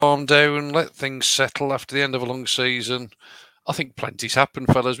calm down, let things settle after the end of a long season. I think plenty's happened,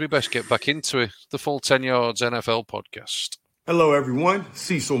 fellas. We best get back into it. The Full 10 Yards NFL podcast. Hello, everyone.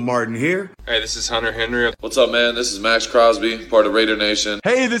 Cecil Martin here. Hey, this is Hunter Henry. What's up, man? This is Max Crosby, part of Raider Nation.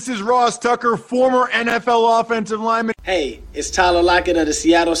 Hey, this is Ross Tucker, former NFL offensive lineman. Hey, it's Tyler Lockett of the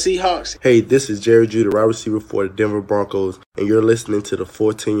Seattle Seahawks. Hey, this is Jerry Judy, wide receiver for the Denver Broncos, and you're listening to the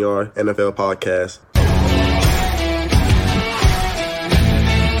 14-Yard NFL podcast.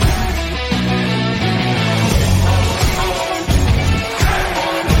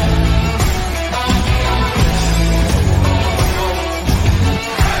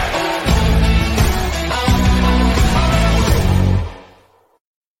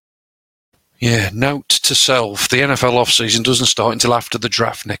 Yeah, note to self, the NFL offseason doesn't start until after the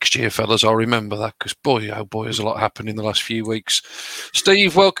draft next year, fellas. I'll remember that because, boy, oh boy, has a lot happened in the last few weeks.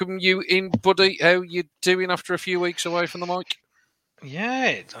 Steve, welcome you in, buddy. How you doing after a few weeks away from the mic? Yeah,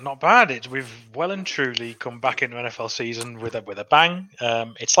 it's not bad. We've well and truly come back into NFL season with a bang.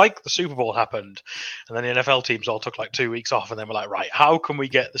 It's like the Super Bowl happened, and then the NFL teams all took like 2 weeks off, and then we're like, right, how can we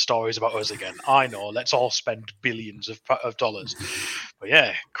get the stories about us again? I know, let's all spend billions of dollars. But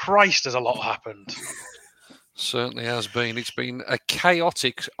yeah, Christ, there's a lot happened. Certainly has been. It's been a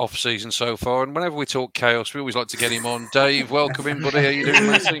chaotic off-season so far, and whenever we talk chaos, we always like to get him on. Dave, welcome in, buddy. How you doing,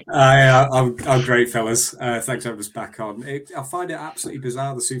 matey? I'm great, fellas. Thanks for having us back on. I find it absolutely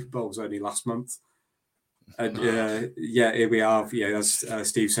bizarre the Super Bowl was only last month. And here we are. Yeah, as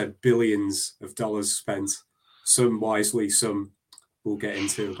Steve said, billions of dollars spent, some wisely, some we'll get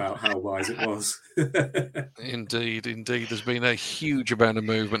into about how wise it was. Indeed. There's been a huge amount of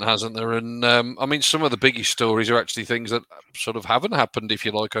movement, hasn't there? And I mean, some of the biggest stories are actually things that sort of haven't happened, if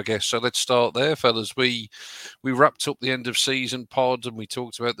you like, I guess. So let's start there, fellas. We wrapped up the end of season pod and we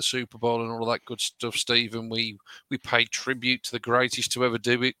talked about the Super Bowl and all of that good stuff, Steve. And we paid tribute to the greatest to ever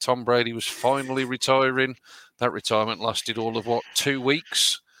do it. Tom Brady was finally retiring. That retirement lasted all of, 2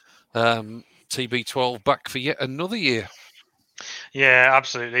 weeks? TB12 back for yet another year. Yeah,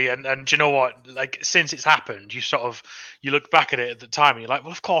 absolutely. And do you know what? Like, since it's happened, you look back at it at the time and you're like,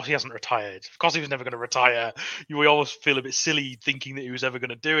 well, of course he hasn't retired. Of course he was never going to retire. We always feel a bit silly thinking that he was ever going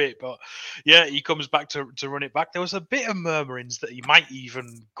to do it. But yeah, he comes back to run it back. There was a bit of murmurings that he might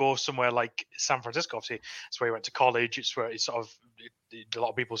even go somewhere like San Francisco. Obviously, it's where he went to college. It's where it's a lot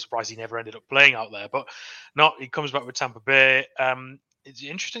of people are surprised he never ended up playing out there. But no, he comes back with Tampa Bay. It's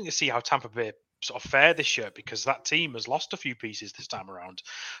interesting to see how Tampa Bay sort of fair this year because that team has lost a few pieces this time around.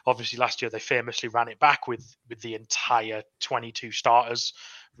 Obviously, last year they famously ran it back with the entire 22 starters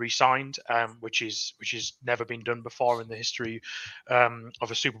re-signed, which is never been done before in the history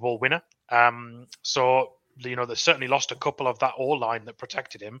of a Super Bowl winner. So they certainly lost a couple of that O-line that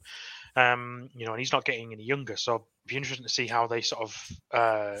protected him. And he's not getting any younger, so it'd be interesting to see how they sort of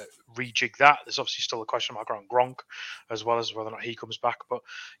rejig that. There's obviously still a question mark around Gronk, as well as whether or not he comes back. But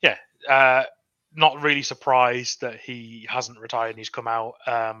yeah, not really surprised that he hasn't retired and he's come out.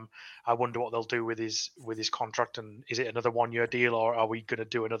 I wonder what they'll do with his contract, and is it another 1 year deal, or are we going to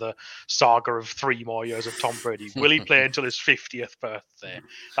do another saga of 3 more years of Tom Brady? Will he play until his 50th birthday?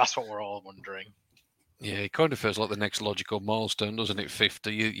 That's what we're all wondering. Yeah, it kind of feels like the next logical milestone, doesn't it?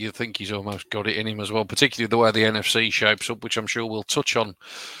 50. You think he's almost got it in him as well, particularly the way the NFC shapes up, which I'm sure we'll touch on.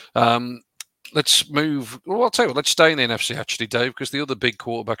 Let's move. Well, I'll tell you what, let's stay in the NFC, actually, Dave, because the other big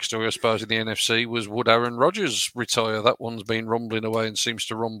quarterback story, I suppose, in the NFC was would Aaron Rodgers retire? That one's been rumbling away and seems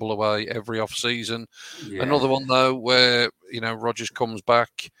to rumble away every off-season. Yeah. Another one, though, where, Rodgers comes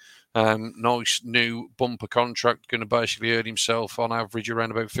back, nice new bumper contract, going to basically earn himself on average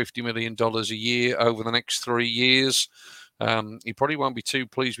around about $50 million a year over the next 3 years. He probably won't be too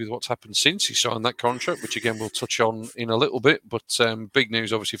pleased with what's happened since he signed that contract, which again we'll touch on in a little bit. But big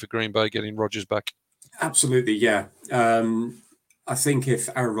news, obviously, for Green Bay getting Rodgers back. Absolutely, yeah. I think if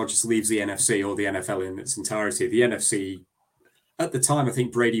Aaron Rodgers leaves the NFC or the NFL in its entirety, the NFC, at the time, I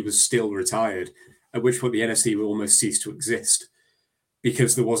think Brady was still retired, at which point the NFC will almost cease to exist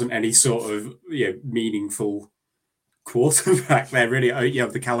because there wasn't any sort of meaningful quarterback there, really,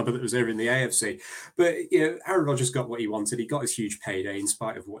 of the caliber that was there in the AFC. But, Aaron Rodgers got what he wanted. He got his huge payday in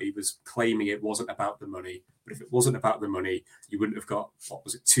spite of what he was claiming it wasn't about the money. But if it wasn't about the money, you wouldn't have got,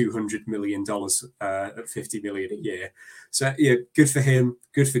 $200 million at $50 million a year. So, good for him,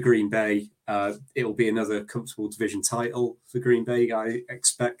 good for Green Bay. It'll be another comfortable division title for Green Bay, I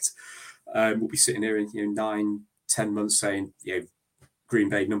expect. We'll be sitting here in 9-10 months saying, Green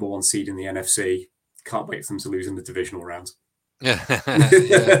Bay number 1 seed in the NFC. Can't wait for them to lose in the divisional round. Yeah.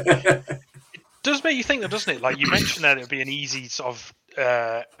 It does make you think, though, doesn't it? Like you mentioned that it would be an easy sort of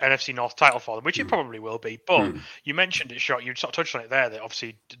NFC North title for them, which it probably will be. But you mentioned it, short. You sort of touched on it there. That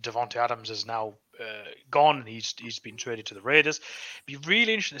obviously Devontae Adams is now gone, and he's been traded to the Raiders. It'd be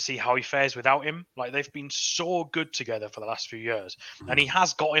really interesting to see how he fares without him. Like, they've been so good together for the last few years, and he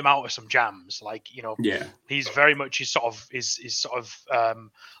has got him out of some jams. Like, he's very much his sort of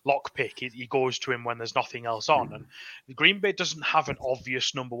lockpick. He goes to him when there's nothing else on. And Green Bay doesn't have an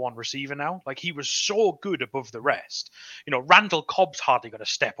obvious number one receiver now. Like, he was so good above the rest. Randall Cobb's hardly going to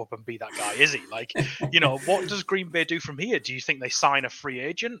step up and be that guy, is he? Like, what does Green Bay do from here? Do you think they sign a free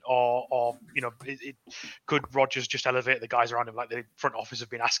agent, or could Rodgers just elevate the guys around him like the front office have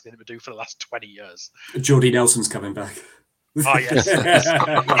been asking him to do for the last 20 years? Jordy Nelson's coming back. Oh, yes.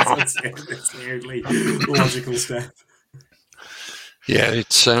 That's the only logical step. Yeah,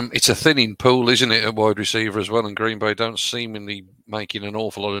 it's a thinning pool, isn't it, at wide receiver as well? And Green Bay don't seemingly making an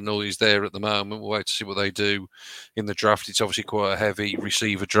awful lot of noise there at the moment. We'll wait to see what they do in the draft. It's obviously quite a heavy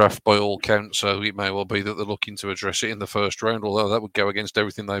receiver draft by all counts, so it may well be that they're looking to address it in the first round, although that would go against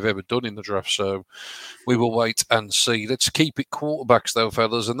everything they've ever done in the draft. So we will wait and see. Let's keep it quarterbacks, though,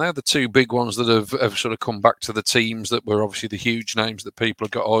 fellas. And they're the two big ones that have sort of come back to the teams that were obviously the huge names that people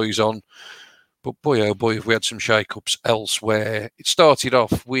have got eyes on. But boy, oh boy, if we had some shake-ups elsewhere. It started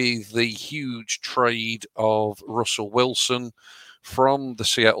off with the huge trade of Russell Wilson from the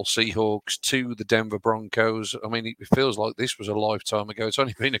Seattle Seahawks to the Denver Broncos. I mean, it feels like this was a lifetime ago. It's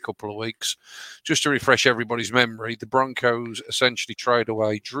only been a couple of weeks. Just to refresh everybody's memory, the Broncos essentially trade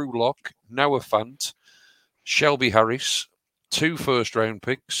away Drew Lock, Noah Fant, Shelby Harris, 2 first-round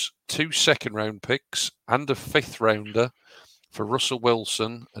picks, 2 second-round picks, and a 5th rounder for Russell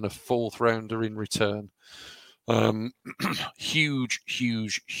Wilson and a 4th rounder in return. Huge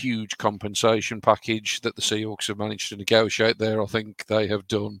compensation package that the Seahawks have managed to negotiate there. I think they have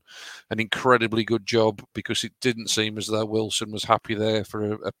done an incredibly good job, because it didn't seem as though Wilson was happy there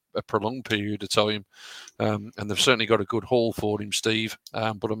for a prolonged period of time. And they've certainly got a good haul for him, Steve.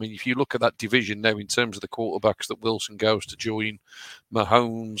 But I mean, if you look at that division now in terms of the quarterbacks that Wilson goes to join,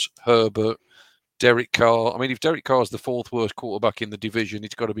 Mahomes, Herbert, Derek Carr. I mean, if Derek Carr is the 4th worst quarterback in the division,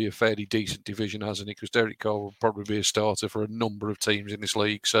 it's got to be a fairly decent division, hasn't it? Because Derek Carr will probably be a starter for a number of teams in this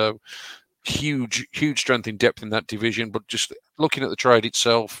league. So huge strength in depth in that division. But just looking at the trade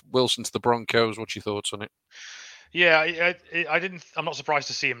itself, Wilson to the Broncos, what's your thoughts on it? Yeah, I'm not surprised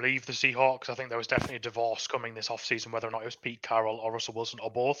to see him leave the Seahawks. I think there was definitely a divorce coming this offseason, whether or not it was Pete Carroll or Russell Wilson or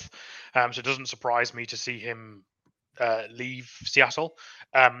both. So it doesn't surprise me to see him leave Seattle.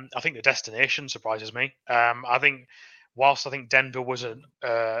 I think the destination surprises me. I think whilst I think Denver was a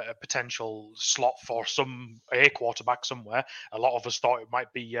potential slot for a quarterback somewhere, a lot of us thought it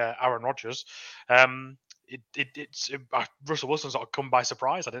might be Aaron Rodgers. Russell Wilson's sort of come by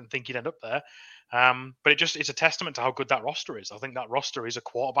surprise. I didn't think he'd end up there. But it's a testament to how good that roster is. I think that roster is a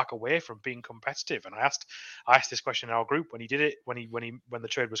quarterback away from being competitive. And I asked this question in our group when he did it, when the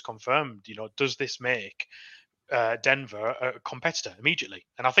trade was confirmed. Does this make Denver a competitor immediately?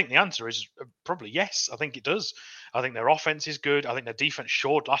 And I think the answer is probably yes. I think it does. I think their offense is good. I think their defense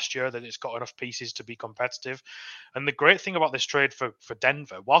showed last year that it's got enough pieces to be competitive. And the great thing about this trade for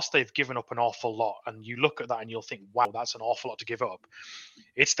Denver, whilst they've given up an awful lot, and you look at that and you'll think, wow, that's an awful lot to give up.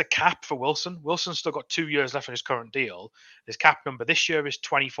 It's the cap for Wilson. Wilson's still got 2 years left on his current deal. His cap number this year is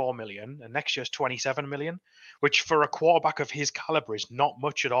 $24 million, and next year's $27 million, which for a quarterback of his caliber is not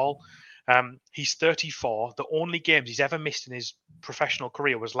much at all. He's 34. The only games he's ever missed in his professional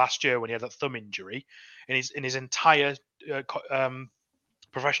career was last year when he had that thumb injury. In his entire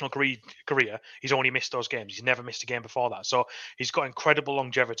professional career, he's only missed those games. He's never missed a game before that. So he's got incredible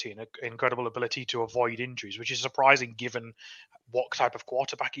longevity and an incredible ability to avoid injuries, which is surprising given what type of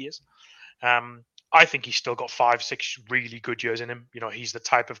quarterback he is. I think he's still got 5-6 really good years in him. He's the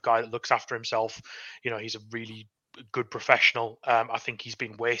type of guy that looks after himself. He's a really good professional. I think he's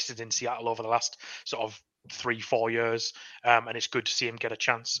been wasted in Seattle over the last sort of 3-4 years, and it's good to see him get a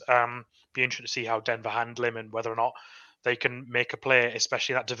chance. Be interested to see how Denver handle him and whether or not they can make a play,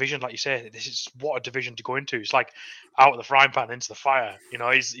 especially in that division. Like you say, this is what a division to go into. It's like out of the frying pan into the fire.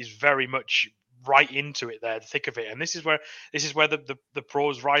 He's very much right into it there, the thick of it. And this is where the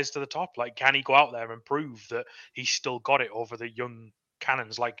pros rise to the top. Like, can he go out there and prove that he's still got it over the young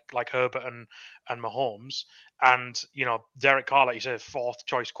cannons like Herbert and Mahomes? And Derek Carr, like you said, 4th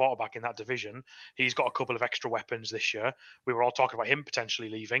choice quarterback in that division. He's got a couple of extra weapons this year. We were all talking about him potentially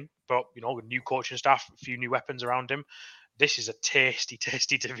leaving, but with new coaching staff, a few new weapons around him. This is a tasty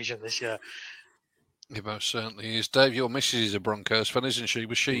division this year. It most certainly is. Dave, your missus is a Broncos fan, isn't she?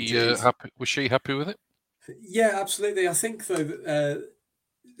 Was she happy? Was she happy with it? Yeah, absolutely. I think though that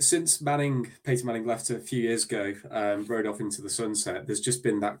since Peyton Manning left a few years ago, rode off into the sunset, there's just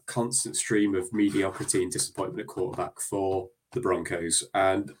been that constant stream of mediocrity and disappointment at quarterback for the Broncos.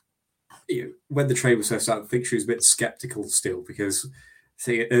 And when the trade was first out, I think she was a bit skeptical still because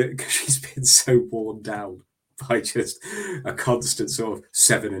she's been so worn down by just a constant sort of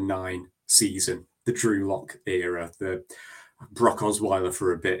 7-9 season, the Drew Lock era, the Brock Osweiler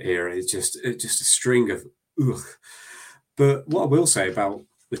for a bit era. It's just a string of ugh. But what I will say about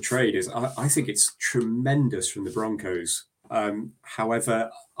the trade is I think it's tremendous from the Broncos.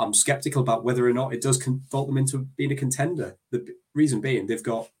 However, I'm skeptical about whether or not it does vault them into being a contender. The reason being, they've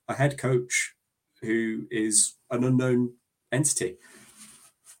got a head coach who is an unknown entity.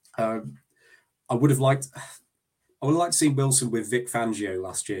 I would have liked to see Wilson with Vic Fangio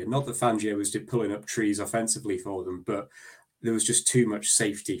last year. Not that Fangio was pulling up trees offensively for them, but there was just too much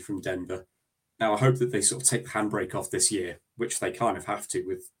safety from Denver. Now, I hope that they sort of take the handbrake off this year, which they kind of have to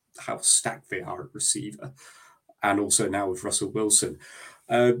with how stacked they are at receiver, and also now with Russell Wilson.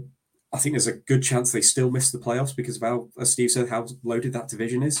 I think there's a good chance they still miss the playoffs because of how, as Steve said, how loaded that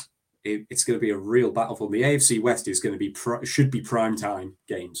division is. It's going to be a real battle for them. The AFC West is going to be should be primetime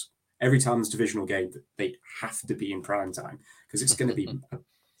games. Every time there's a divisional game, they have to be in primetime because it's going to be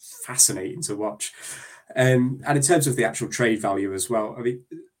fascinating to watch. And in terms of the actual trade value as well, I mean,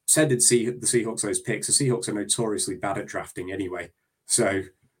 sending the Seahawks those picks. The Seahawks are notoriously bad at drafting anyway. So,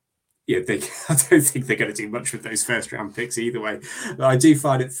 yeah, I don't think they're going to do much with those first-round picks either way. But I do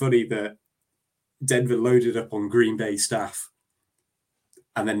find it funny that Denver loaded up on Green Bay staff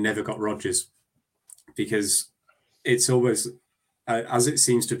and then never got Rodgers because it's almost, as it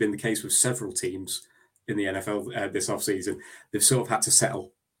seems to have been the case with several teams in the NFL this offseason, they've sort of had to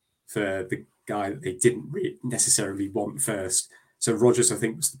settle for the guy that they didn't necessarily want first. So Rodgers, I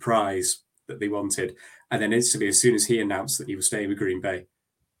think, was the prize that they wanted. And then instantly, as soon as he announced that he was staying with Green Bay,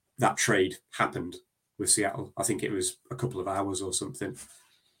 that trade happened with Seattle. I think it was a couple of hours or something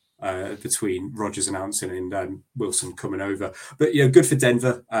between Rodgers announcing and Wilson coming over. But, good for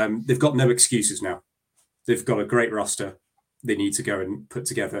Denver. They've got no excuses now. They've got a great roster. They need to go and put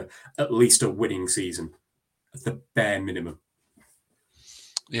together at least a winning season at the bare minimum.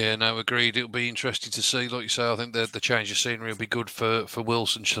 Yeah, no, agreed. It'll be interesting to see. Like you say, I think the change of scenery will be good for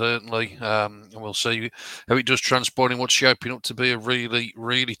Wilson, certainly. And we'll see how it does transport in what's shaping up to be a really,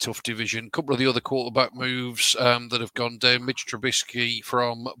 really tough division. A couple of the other quarterback moves that have gone down. Mitch Trubisky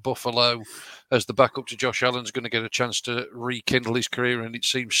from Buffalo as the backup to Josh Allen's going to get a chance to rekindle his career, and it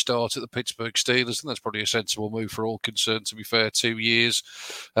seems start at the Pittsburgh Steelers. And that's probably a sensible move for all concerned, to be fair. 2 years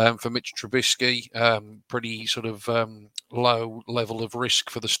for Mitch Trubisky. Pretty sort of low level of risk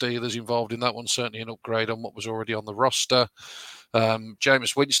for the Steelers involved in that one. Certainly an upgrade on what was already on the roster.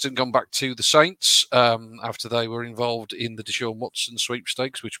 Jameis Winston gone back to the Saints after they were involved in the Deshaun Watson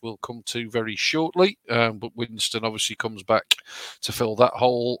sweepstakes, which we'll come to very shortly. But Winston obviously comes back to fill that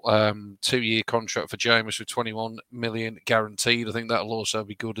hole. 2-year contract for Jameis with $21 million guaranteed. I think that'll also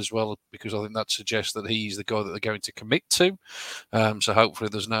be good as well because I think that suggests that he's the guy that they're going to commit to. So hopefully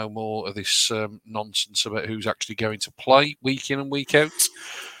there's no more of this nonsense about who's actually going to play week in and week out.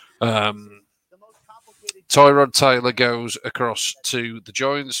 Tyrod Taylor goes across to the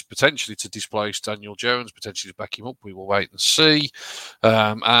Giants, potentially to displace Daniel Jones, potentially to back him up. We will wait and see.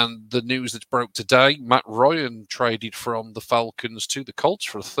 And the news that broke today, Matt Ryan traded from the Falcons to the Colts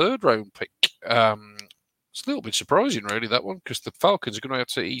for a third-round pick. It's a little bit surprising, really, that one, because the Falcons are going to have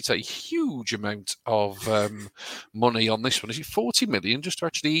to eat a huge amount of money on this one. Is it $40 million just to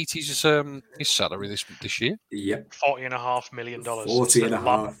actually eat his salary this year? Yep. $40.5 million.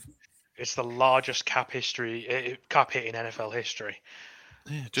 40.5. It's the largest cap hit in NFL history.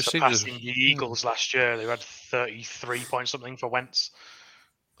 Yeah, just surpassing the Eagles last year. They had 33 point something for Wentz.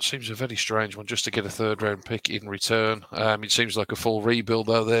 Seems a very strange one just to get a third-round pick in return. It seems like a full rebuild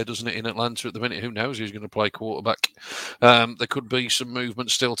out there, doesn't it, in Atlanta at the minute? Who knows who's going to play quarterback? There could be some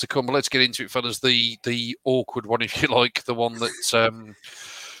movement still to come. But let's get into it, fellas. The awkward one, if you like, the one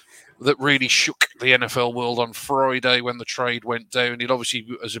that really shook the NFL world on Friday when the trade went down. It obviously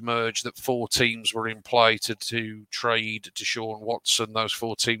has emerged that 4 teams were in play to trade Deshaun Watson, those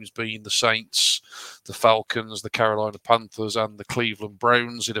 4 teams being the Saints, the Falcons, the Carolina Panthers, and the Cleveland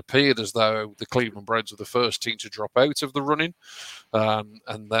Browns. It appeared as though the Cleveland Browns were the first team to drop out of the running,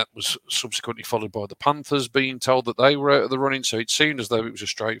 and that was subsequently followed by the Panthers being told that they were out of the running. So it seemed as though it was a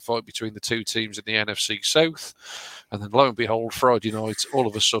straight fight between the 2 teams in the NFC South. And then lo and behold, Friday night, all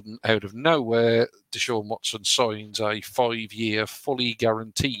of a sudden, out of nowhere, Deshaun Watson signs a 5-year, fully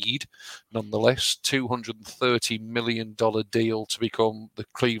guaranteed, nonetheless, $230 million deal to become the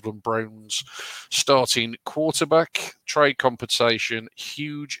Cleveland Browns' starting quarterback, trade compensation,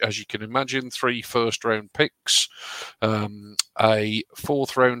 huge, as you can imagine, 3 first-round picks, a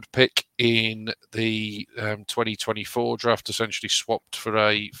 4th-round pick in the 2024 draft, essentially swapped for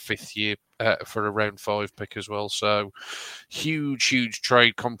a 5th year, for a round 5 pick as well. So huge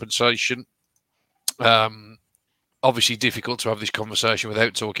trade compensation. Obviously difficult to have this conversation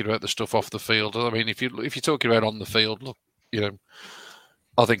without talking about the stuff off the field. I mean, if you're talking about on the field, look,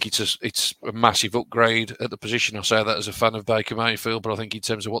 I think it's a massive upgrade at the position. I say that as a fan of Baker Mayfield, but I think in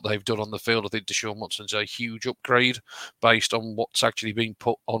terms of what they've done on the field, I think Deshaun Watson's a huge upgrade based on what's actually been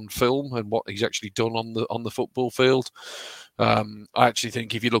put on film and what he's actually done on the football field. I actually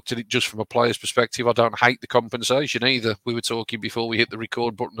think if you looked at it just from a player's perspective, I don't hate the compensation either. We were talking before we hit the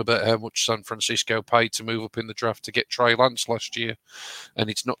record button about how much San Francisco paid to move up in the draft to get Trey Lance last year, and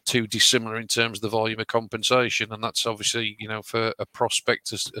it's not too dissimilar in terms of the volume of compensation, and that's obviously for a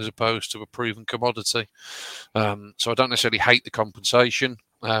prospect as opposed to a proven commodity. So I don't necessarily hate the compensation.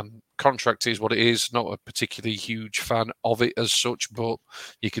 Contract is what it is. Not a particularly huge fan of it as such, but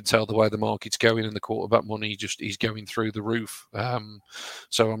you can tell the way the market's going and the quarterback money is going through the roof.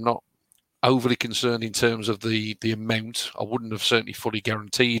 So I'm not overly concerned in terms of the amount. I wouldn't have certainly fully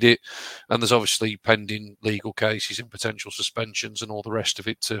guaranteed it. And there's obviously pending legal cases and potential suspensions and all the rest of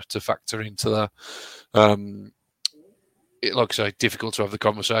it to factor into that. Like I say, difficult to have the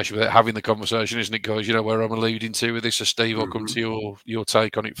conversation without having the conversation, isn't it, guys? You know where I'm alluding to with this. So, Steve, I'll come to your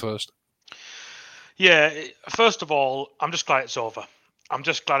take on it first. Yeah, first of all, I'm just glad it's over. I'm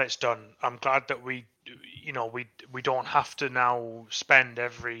just glad it's done. I'm glad that we don't have to now spend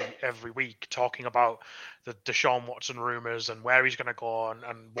every week talking about the Deshaun Watson rumors and where he's going to go and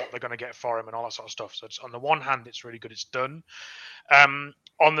what they're going to get for him and all that sort of stuff. So it's, on the one hand, it's really good it's done. On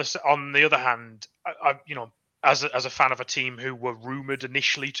the other hand, as a fan of a team who were rumored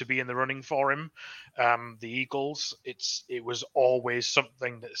initially to be in the running for him, the Eagles, it was always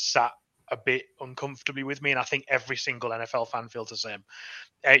something that sat a bit uncomfortably with me, and I think every single NFL fan feels the same.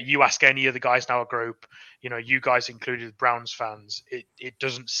 You ask any of the guys in our group, you guys included, Browns fans, it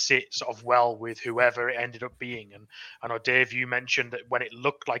doesn't sit sort of well with whoever it ended up being. And I know, Dave, you mentioned that when it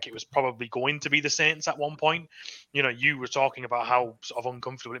looked like it was probably going to be the Saints at one point, you were talking about how sort of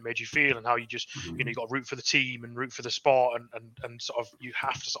uncomfortable it made you feel and how you just, you got to root for the team and root for the sport and sort of you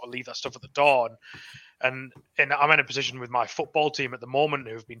have to sort of leave that stuff at the door. And I'm in a position with my football team at the moment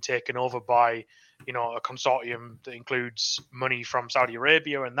who've been taken over by, a consortium that includes money from Saudi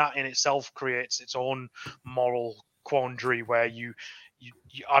Arabia, and that in itself creates its own moral quandary where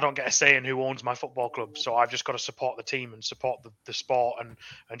I don't get a say in who owns my football club, so I've just got to support the team and support the sport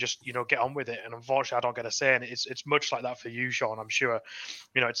and just get on with it. And unfortunately, I don't get a say, and it's much like that for you, Sean. I'm sure,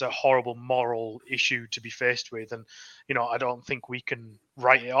 it's a horrible moral issue to be faced with, and I don't think we can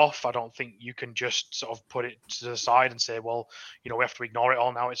write it off. I don't think you can just sort of put it to the side and say, well, we have to ignore it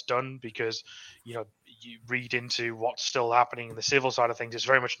all now. It's done, because you read into what's still happening in the civil side of things. It's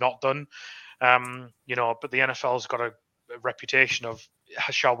very much not done. But the NFL's got a reputation of,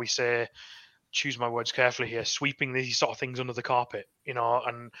 shall we say, choose my words carefully here, sweeping these sort of things under the carpet,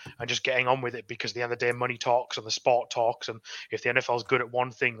 and just getting on with it, because at the end of the day, money talks and the sport talks. And if the NFL is good at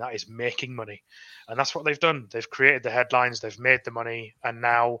one thing, that is making money. And that's what they've done. They've created the headlines, they've made the money, and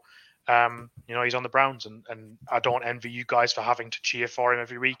now, he's on the Browns, and I don't envy you guys for having to cheer for him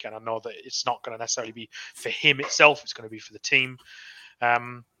every week. And I know that it's not going to necessarily be for him itself, it's going to be for the team.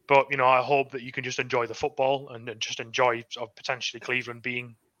 But, I hope that you can just enjoy the football and just enjoy sort of potentially Cleveland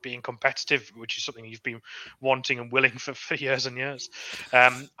being competitive, which is something you've been wanting and willing for years and years.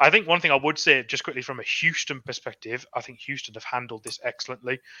 I think one thing I would say, just quickly from a Houston perspective, I think Houston have handled this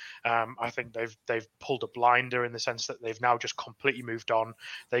excellently. I think they've pulled a blinder in the sense that they've now just completely moved on.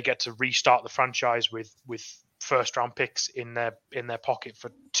 They get to restart the franchise with first round picks in their pocket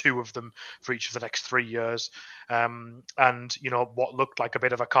for 2 of them for each of the next 3 years. And what looked like a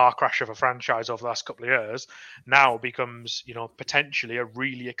bit of a car crash of a franchise over the last couple of years now becomes potentially a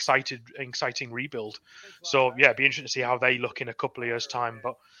really exciting rebuild. So yeah, it'd be interesting to see how they look in a couple of years' time.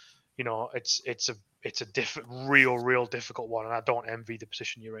 But it's a real difficult one, and I don't envy the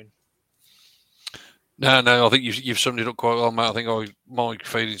position you're in. No, I think you've summed it up quite well, Matt. I think my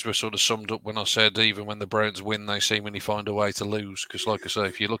feelings were sort of summed up when I said even when the Browns win, they seemingly find a way to lose. Because, like I say,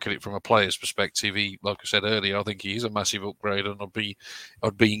 if you look at it from a player's perspective, like I said earlier, I think he is a massive upgrade, and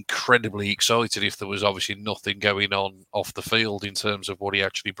I'd be incredibly excited if there was obviously nothing going on off the field in terms of what he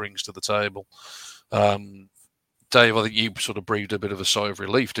actually brings to the table. Dave, I think you sort of breathed a bit of a sigh of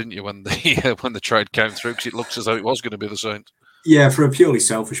relief, didn't you, when the trade came through, because it looks as though it was going to be the Saints. Yeah, from a purely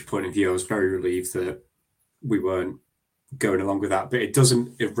selfish point of view, I was very relieved that we weren't going along with that. But it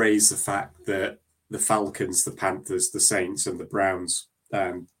doesn't erase the fact that the Falcons, the Panthers, the Saints, and the Browns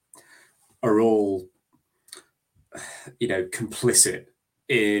are all, complicit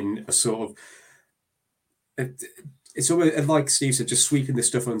in a sort of. It's almost like Steve said, just sweeping this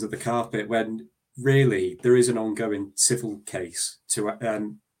stuff under the carpet when really there is an ongoing civil case.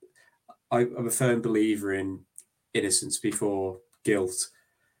 I'm a firm believer in innocence before guilt,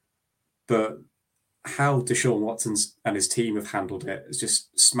 but how Deshaun Watson and his team have handled it is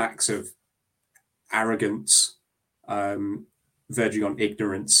just smacks of arrogance, verging on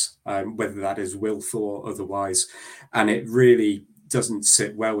ignorance, whether that is willful or otherwise. And it really doesn't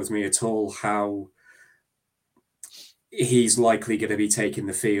sit well with me at all how he's likely going to be taking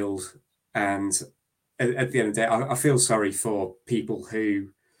the field. And at the end of the day, I feel sorry for people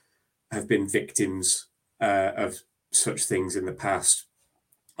who have been victims of such things in the past.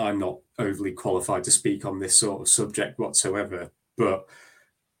 I'm not overly qualified to speak on this sort of subject whatsoever, but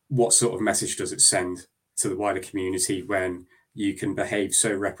what sort of message does it send to the wider community when you can behave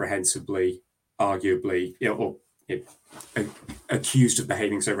so reprehensibly, arguably, or accused of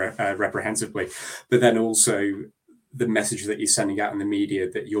behaving so reprehensibly, but then also the message that you're sending out in the media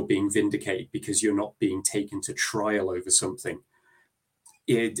that you're being vindicated because you're not being taken to trial over something.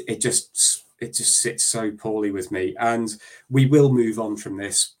 It just sits so poorly with me. And we will move on from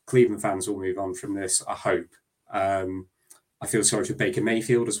this. Cleveland fans will move on from this, I hope. I feel sorry for Baker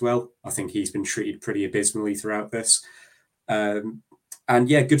Mayfield as well. I think he's been treated pretty abysmally throughout this. And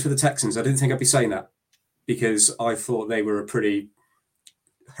yeah, good for the Texans. I didn't think I'd be saying that because I thought they were a pretty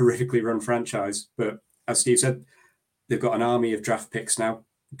horrifically run franchise. But as Steve said, they've got an army of draft picks now.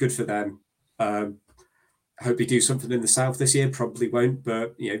 Good for them. I hope they do something in the South this year. Probably won't,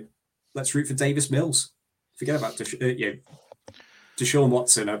 but let's root for Davis Mills. Forget about Deshaun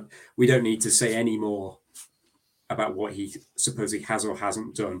Watson. We don't need to say any more about what he supposedly has or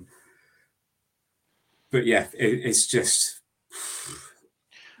hasn't done. But yeah, it's just.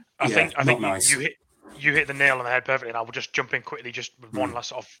 I think nice. You hit the nail on the head perfectly, and I will just jump in quickly. Just with one last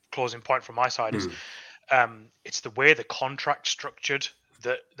sort of closing point from my side is, it's the way the contract structured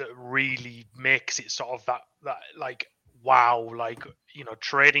that really makes it sort of that like wow, like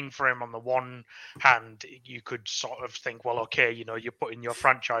trading for him on the one hand, you could sort of think, well, okay, you're putting your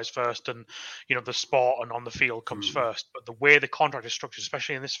franchise first, and the sport and on the field comes first. But the way the contract is structured,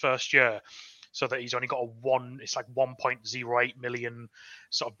 especially in this first year, so that he's only got it's like 1.08 million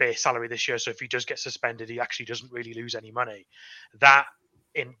sort of base salary this year. So if he does get suspended, he actually doesn't really lose any money.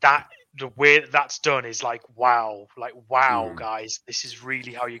 The way that's done is like, wow, guys, this is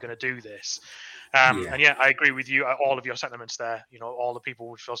really how you're going to do this. And yeah, I agree with you. All of your sentiments there, all the people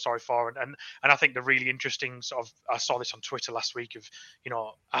would feel sorry for. And I think the really interesting sort of, I saw this on Twitter last week of,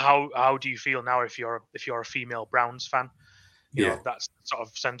 how do you feel now if you're a female Browns fan? That's sort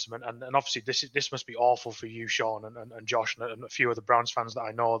of sentiment, and obviously this must be awful for you, Sean, and Josh, and a few other Browns fans that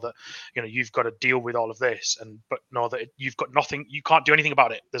I know that you've got to deal with all of this, but know that you've got nothing, you can't do anything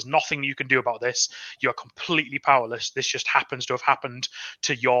about it. There's nothing you can do about this. You're completely powerless. This just happens to have happened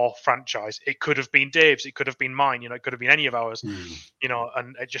to your franchise. It could have been Dave's, it could have been mine, it could have been any of ours,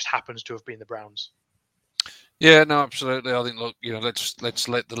 and it just happens to have been the Browns. Yeah, no, absolutely. I think, look, let's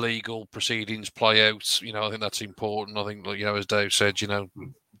let the legal proceedings play out. I think that's important. I think, as Dave said,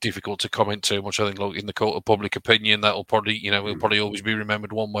 difficult to comment too much. I think, look, in the court of public opinion, that'll probably, will probably always be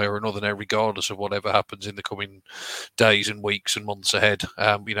remembered one way or another now, regardless of whatever happens in the coming days and weeks and months ahead.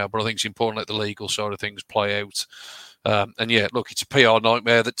 But I think it's important to let the legal side of things play out. And yeah, look, it's a PR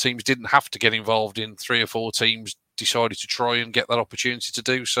nightmare that teams didn't have to get involved in. 3 or 4 teams decided to try and get that opportunity to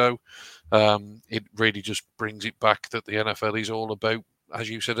do so. It really just brings it back that the NFL is all about, as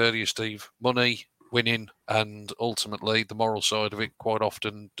you said earlier, Steve, money, winning, and ultimately the moral side of it quite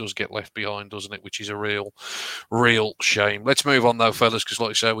often does get left behind, doesn't it? Which is a real shame. Let's move on though, fellas, because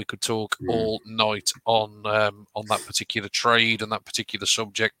like I say, we could talk all night on that particular trade and that particular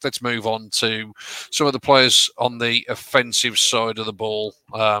subject. Let's move on to some of the players on the offensive side of the ball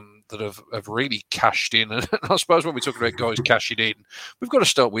that have really cashed in. And I suppose when we talk about guys cashing in, we've got to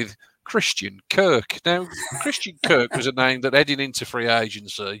start with Christian Kirk. Now, Christian Kirk was a name that heading into free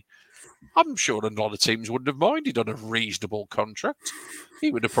agency, I'm sure a lot of teams wouldn't have minded on a reasonable contract.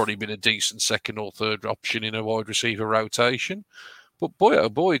 He would have probably been a decent second or third option in a wide receiver rotation. But boy, oh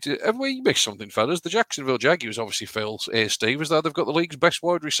boy, have we missed something, fellas? The Jacksonville Jaguars obviously feel, Steve, as though they've got the league's best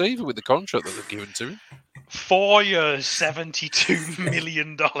wide receiver with the contract that they've given to him. 4 years, $72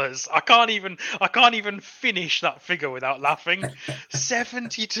 million. I can't even finish that figure without laughing.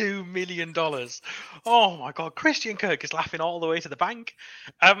 $72 million. Oh my God. Christian Kirk is laughing all the way to the bank.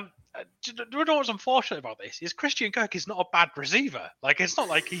 Do you know what's unfortunate about this? Is Christian Kirk is not a bad receiver. Like, it's not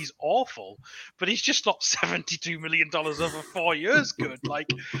like he's awful, but he's just not $72 million over 4 years good. Like,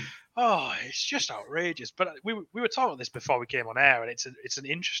 oh, it's just outrageous. But we were talking about this before we came on air, and it's an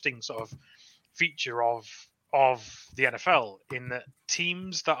interesting sort of feature of the NFL in that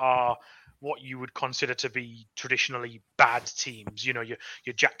teams that are what you would consider to be traditionally bad teams, you know, your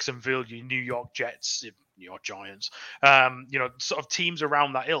Jacksonville, your New York Jets, New York Giants, you know, sort of teams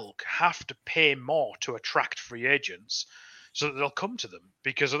around that ilk have to pay more to attract free agents so that they'll come to them,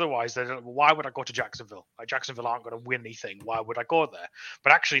 because otherwise why would I go to Jacksonville? Like, Jacksonville aren't going to win anything. Why would I go there?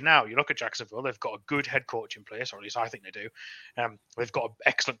 But actually now you look at Jacksonville, they've got a good head coach in place, or at least I think they do. They've got an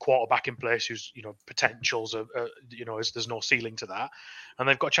excellent quarterback in place whose, you know, potentials are, you know, there's no ceiling to that. And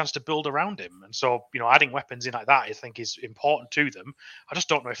they've got a chance to build around him. And so, you know, adding weapons in like that, I think, is important to them. I just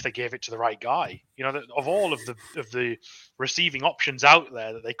don't know if they gave it to the right guy. You know, of all of the receiving options out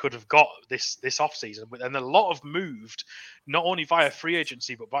there that they could have got this offseason, and a lot have moved, not only via free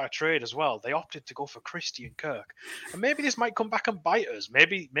agency, but via trade as well. They opted to go for Christian Kirk. And maybe this might come back and bite us.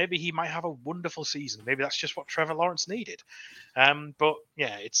 Maybe he might have a wonderful season. Maybe that's just what Trevor Lawrence needed. But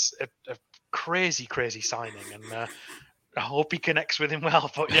yeah, it's a crazy, crazy signing. And I hope he connects with him well.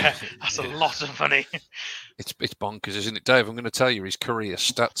 But yeah, that's a lot of money. It's bonkers, isn't it, Dave? I'm going to tell you his career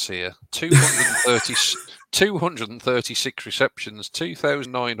stats here. 236 receptions,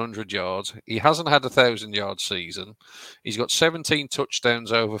 2,900 yards. He hasn't had a 1,000-yard season. He's got 17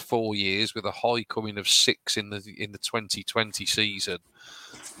 touchdowns over 4 years, with a high coming of 6 in the 2020 season.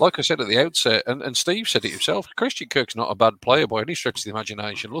 Like I said at the outset, and Steve said it himself, Christian Kirk's not a bad player by any stretch of the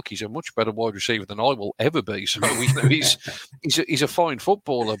imagination. Look, he's a much better wide receiver than I will ever be. So he's a fine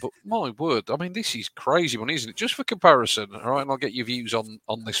footballer. But my word, I mean, this is crazy one, isn't it? Just for comparison, all right, and I'll get your views on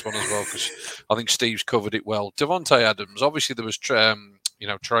this one as well, because I think Steve's covered it well. Davante Adams, obviously there was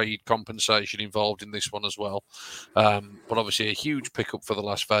trade compensation involved in this one as well. But obviously a huge pickup for the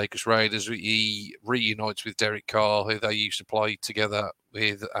Las Vegas Raiders. He reunites with Derek Carr, who they used to play together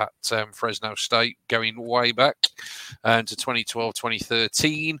with at Fresno State, going way back to 2012,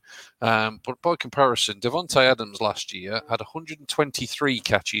 2013. But by comparison, Davante Adams last year had 123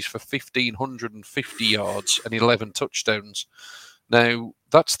 catches for 1,550 yards and 11 touchdowns. Now,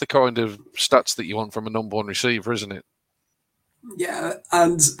 that's the kind of stats that you want from a number one receiver, isn't it? Yeah,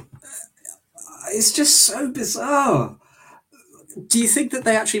 and it's just so bizarre. Do you think that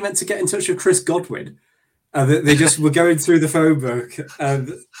they actually meant to get in touch with Chris Godwin? They just were going through the phone book,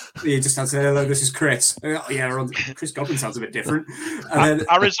 and he just had to say, "Hello, this is Chris." Oh, yeah, Chris Godwin sounds a bit different. And then,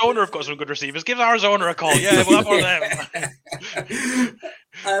 Arizona have got some good receivers. Give Arizona a call. Yeah, we'll have one of them.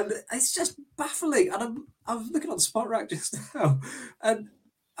 And it's just baffling. And I'm looking on SpotRack just now, and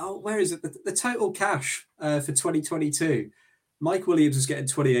where is it? The total cash for 2022. Mike Williams is getting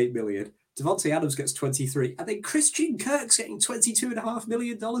 $28 million. Davante Adams gets 23, and then Christian Kirk's getting $22.5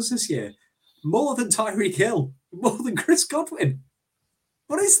 million this year. More than Tyreek Hill, more than Chris Godwin.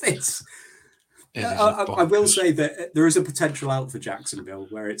 What is this? I will say that there is a potential out for Jacksonville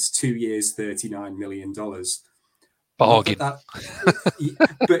where it's 2 years, $39 million. Bargain.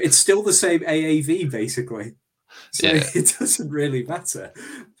 But it's still the same AAV, basically. So it doesn't really matter.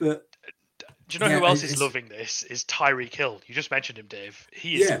 But do you know who else is loving this? Is Tyreek Hill. You just mentioned him, Dave.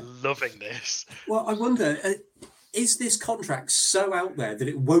 He is loving this. Well, I wonder, is this contract so out there that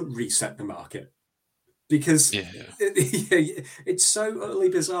it won't reset the market? Because it's so utterly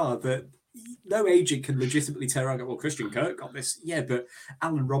bizarre that no agent can legitimately tell around, well, Christian Kirk got this. Yeah, but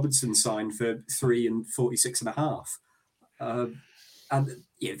Allen Robinson signed for 3 and 46.5. And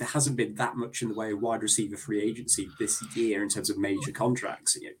there hasn't been that much in the way of wide receiver free agency this year in terms of major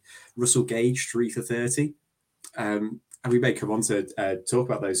contracts. Russell Gage, 3 for 30. And we may come on to talk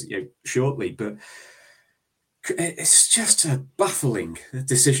about those shortly, but it's just a baffling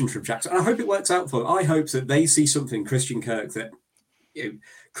decision from Jackson. And I hope it works out for them. I hope that they see something Christian Kirk that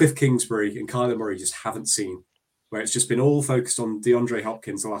Cliff Kingsbury and Kyler Murray just haven't seen, where it's just been all focused on DeAndre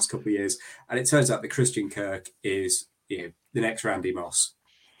Hopkins the last couple of years. And it turns out that Christian Kirk is the next Randy Moss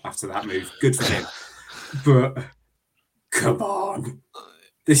after that move. Good for him. But come on.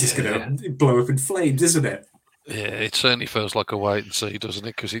 This is going to blow up in flames, isn't it? Yeah, it certainly feels like a wait and see, doesn't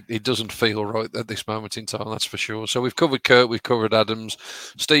it? Because it doesn't feel right at this moment in time, that's for sure. So we've covered Kurt, we've covered Adams.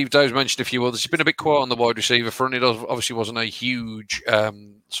 Steve Dave's mentioned a few others. He's been a bit quiet on the wide receiver front. It obviously wasn't a huge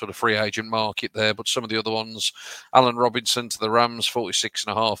sort of free agent market there, but some of the other ones, Allen Robinson to the Rams,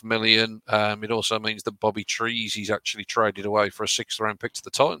 $46.5 million. It also means that Bobby Trees, he's actually traded away for a 6th-round pick to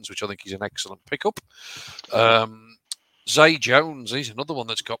the Titans, which I think is an excellent pickup. Zay Jones, he's another one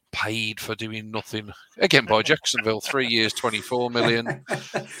that's got paid for doing nothing. Again, by Jacksonville, 3 years, $24 million.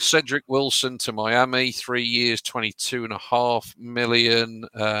 Cedric Wilson to Miami, 3 years, $22.5 million.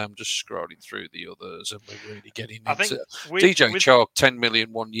 Just scrolling through the others, and we're really getting into DJ Chark, $10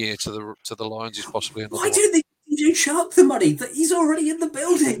 million 1 year to the Lions is possibly another. Why didn't they DJ Chark the money? That he's already in the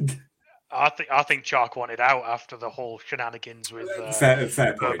building. I think Chark wanted out after the whole shenanigans with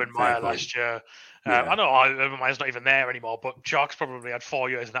Urban Meyer last year. I know Urban Meyer's not even there anymore, but Chark's probably had 4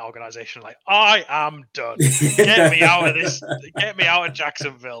 years in that organization. Like, I am done. Get me out of this. Get me out of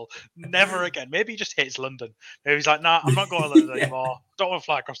Jacksonville. Never again. Maybe he just hates London. Maybe he's like, nah, I'm not going to London anymore. Don't want to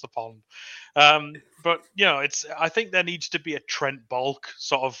fly across the pond. But I think there needs to be a Trent Bulk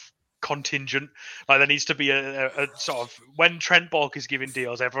sort of contingent. Like, there needs to be a sort of, when Trent Bulk is giving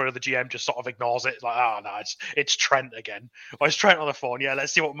deals, every other GM just sort of ignores it. Like, no, it's Trent again. Or it's Trent on the phone. Yeah,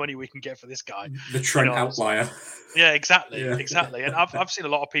 let's see what money we can get for this guy. The Trent outlier. Yeah, exactly. And I've seen a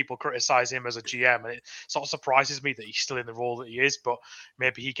lot of people criticize him as a GM, and it sort of surprises me that he's still in the role that he is. But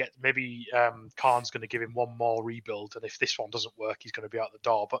maybe Khan's going to give him one more rebuild, and if this one doesn't work, he's going to be out the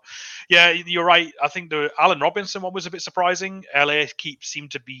door. But yeah, you're right. I think the Allen Robinson one was a bit surprising. LA seem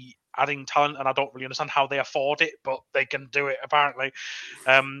to be adding talent, and I don't really understand how they afford it, but they can do it apparently.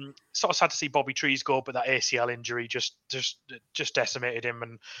 Sort of sad to see Bobby Trees go, but that ACL injury just decimated him,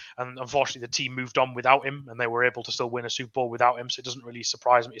 and unfortunately the team moved on without him, and they were able to still win a Super Bowl without him. So it doesn't really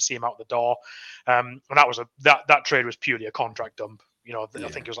surprise me to see him out the door. And that was that trade was purely a contract dump. I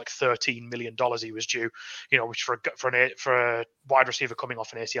think it was like $13 million he was due, which for a wide receiver coming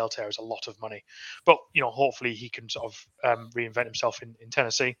off an ACL tear is a lot of money. But hopefully he can sort of reinvent himself in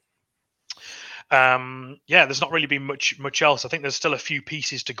Tennessee. There's not really been much else. I think there's still a few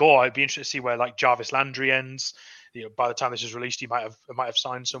pieces to go. I'd be interested to see where like Jarvis Landry ends. By the time this is released, he might have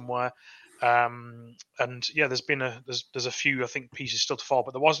signed somewhere. There's been there's a few, I think, pieces still to fall,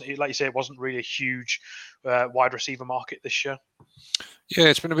 but there wasn't, like you say, it wasn't really a huge wide receiver market this year. Yeah,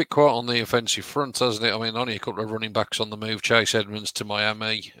 it's been a bit quiet on the offensive front, hasn't it? I mean, only a couple of running backs on the move. Chase Edmonds to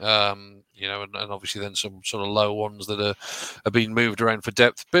Miami, and obviously then some sort of low ones that are being moved around for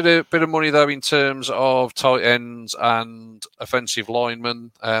depth. Bit of money though in terms of tight ends and offensive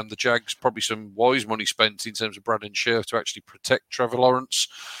linemen. The Jags probably some wise money spent in terms of Brandon Scherf to actually protect Trevor Lawrence.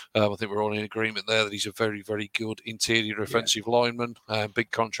 I think we're all in agreement there that he's a very, very good interior offensive lineman.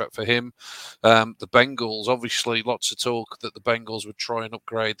 Big contract for him. The Bengals, obviously, lots of talk that the Bengals would try and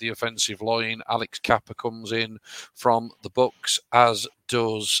upgrade the offensive line. Alex Kappa comes in from the Bucs, as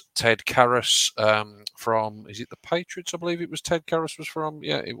does Ted Karras from, is it the Patriots? I believe it was Ted Karras was from.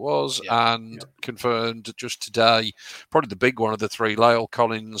 Yeah, it was. Confirmed just today. Probably the big one of the three, La'el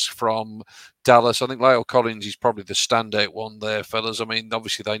Collins from Dallas. I think La'el Collins is probably the standout one there, fellas. I mean,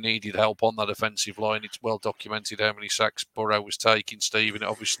 obviously they needed help on that offensive line. It's well documented how many sacks Burrow was taking, Steve, and it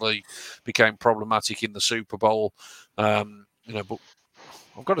obviously became problematic in the Super Bowl. But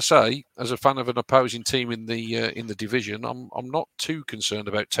I've got to say, as a fan of an opposing team in the division, I'm not too concerned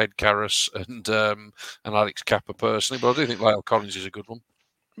about Ted Karras and Alex Kappa personally, but I do think La'el Collins is a good one.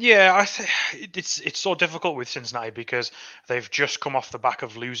 Yeah, I think it's so difficult with Cincinnati because they've just come off the back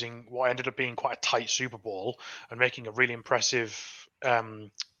of losing what ended up being quite a tight Super Bowl and making a really impressive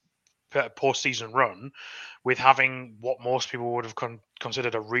postseason run with having what most people would have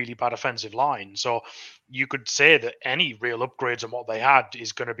considered a really bad offensive line. So you could say that any real upgrades on what they had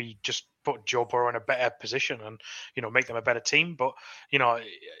is going to be just put Joe Burrow in a better position and, make them a better team. But,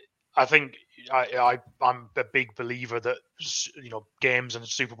 I think I'm a big believer that, games and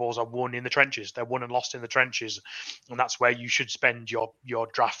Super Bowls are won in the trenches. They're won and lost in the trenches. And that's where you should spend your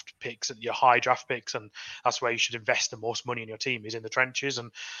draft picks and your high draft picks. And that's where you should invest the most money in your team is in the trenches.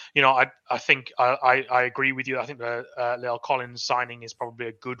 And, I think I agree with you. I think the La'el Collins signing is probably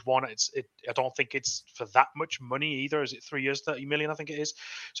a good one. I don't think it's for that much money either. Is it 3 years, $30 million? I think it is.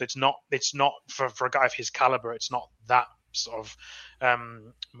 So it's not for a guy of his caliber. It's not that sort of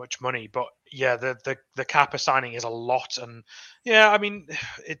much money, but yeah, the Kappa signing is a lot, and yeah, I mean,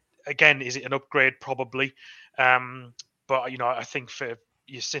 is it an upgrade? Probably, but I think for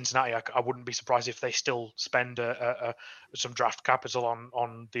Cincinnati, I wouldn't be surprised if they still spend some draft capital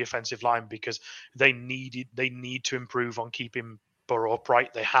on the offensive line because they need to improve on keeping Burrow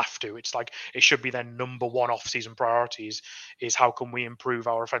upright. They have to. It's like it should be their number one off-season priorities is how can we improve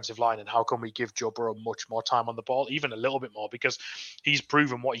our offensive line and how can we give Joe Burrow much more time on the ball, even a little bit more, because he's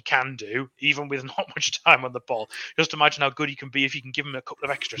proven what he can do, even with not much time on the ball. Just imagine how good he can be if you can give him a couple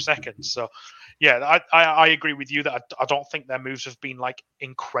of extra seconds. So, yeah, I agree with you that I don't think their moves have been like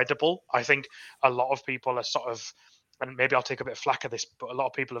incredible. I think a lot of people are sort of, and maybe I'll take a bit of flack of this, but a lot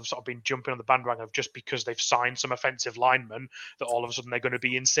of people have sort of been jumping on the bandwagon of just because they've signed some offensive linemen that all of a sudden they're going to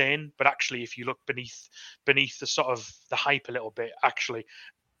be insane. But actually, if you look beneath the sort of the hype a little bit, actually,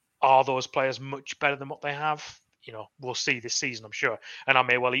 are those players much better than what they have? You know, we'll see this season, I'm sure. And I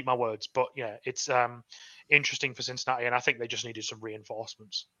may well eat my words, but yeah, it's interesting for Cincinnati, and I think they just needed some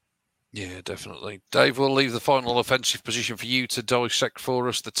reinforcements. Yeah, definitely. Dave, we'll leave the final offensive position for you to dissect for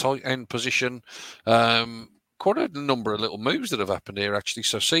us, the tight end position. Quite a number of little moves that have happened here, actually.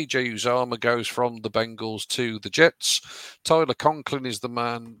 So CJ Uzama goes from the Bengals to the Jets. Tyler Conklin is the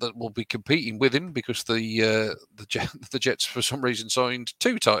man that will be competing with him because the Jets, for some reason, signed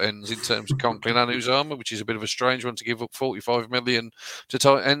two tight ends in terms of Conklin and Uzama, which is a bit of a strange one to give up $45 million to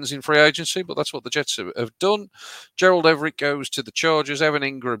tight ends in free agency, but that's what the Jets have done. Gerald Everett goes to the Chargers. Evan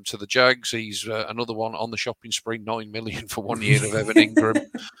Ingram to the Jags. He's another one on the shopping spree, $9 million for 1 year of Evan Ingram.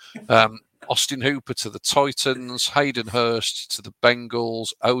 Austin Hooper to the Titans, Hayden Hurst to the Bengals,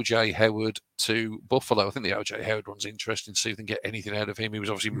 OJ Howard to Buffalo. I think the OJ Howard one's interesting to see if they can get anything out of him. He was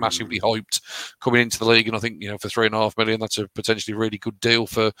obviously massively hyped coming into the league, and I think, for $3.5 million, that's a potentially really good deal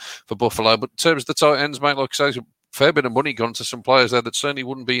for Buffalo. But in terms of the tight ends, mate, like I say, there's a fair bit of money gone to some players there that certainly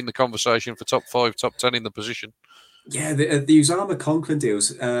wouldn't be in the conversation for top 5, top 10 in the position. Yeah, the Uzama Conklin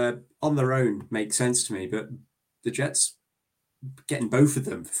deals on their own make sense to me, but the Jets getting both of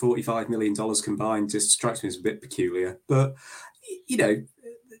them for $45 million combined just strikes me as a bit peculiar. But,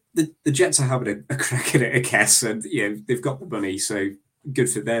 the Jets are having a crack at it, I guess, and, they've got the money, so good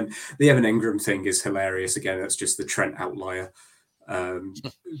for them. The Evan Ingram thing is hilarious. Again, that's just the Trent outlier. To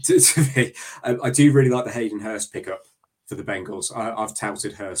me, I do really like the Hayden Hurst pickup for the Bengals. I've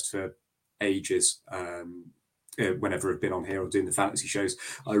touted Hurst for ages. Whenever I've been on here or doing the fantasy shows,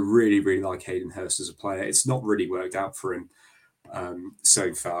 I really, really like Hayden Hurst as a player. It's not really worked out for him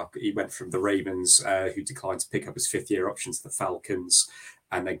so far. He went from the Ravens, who declined to pick up his 5th-year option, to the Falcons,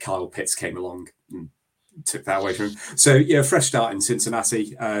 and then Kyle Pitts came along and took that away from him. So, fresh start in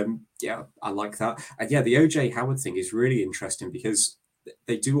Cincinnati. I like that. And the OJ Howard thing is really interesting because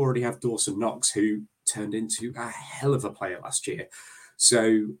they do already have Dawson Knox, who turned into a hell of a player last year.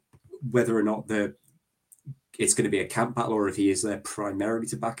 So whether or not it's going to be a camp battle or if he is there primarily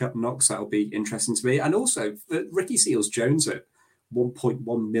to back up Knox, that'll be interesting to me. And also, Ricky Seals-Jones at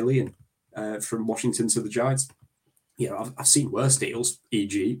 $1.1 million from Washington to the Giants. I've seen worse deals,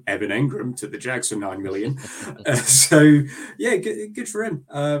 e.g. Evan Ingram to the Jags for $9 million. Good for him.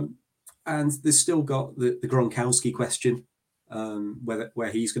 And there's still got the Gronkowski question,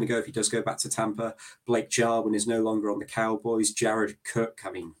 where he's going to go if he does go back to Tampa. Blake Jarwin is no longer on the Cowboys. Jared Cook,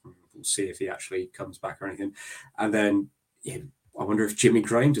 we'll see if he actually comes back or anything. And then, I wonder if Jimmy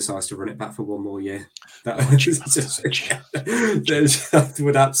Graham decides to run it back for one more year. That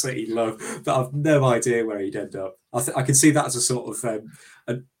would absolutely love, but I've no idea where he'd end up. I can see that as a sort of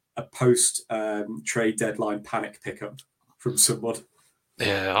a post trade deadline panic pickup from someone.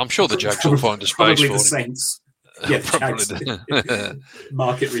 Yeah, I'm sure the Jags will find a space probably for the him. Saints. Yeah, Jags.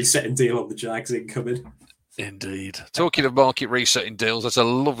 Market resetting deal on the Jags incoming. Indeed. Talking of market resetting deals, that's a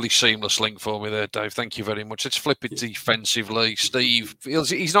lovely seamless link for me there, Dave. Thank you very much. Let's flip it defensively. Steve,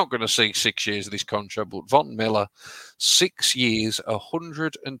 he's not going to see 6 years of this contract, but Von Miller, 6 years,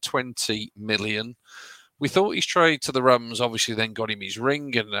 $120 million. We thought his trade to the Rams obviously then got him his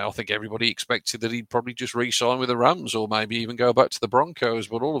ring, and I think everybody expected that he'd probably just re-sign with the Rams or maybe even go back to the Broncos,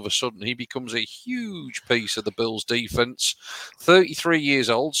 but all of a sudden he becomes a huge piece of the Bills' defense. 33 years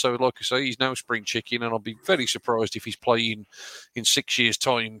old, so like I say, he's no spring chicken, and I'll be very surprised if he's playing in 6 years'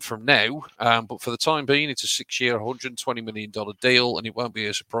 time from now. But for the time being, it's a 6-year, $120 million deal, and it won't be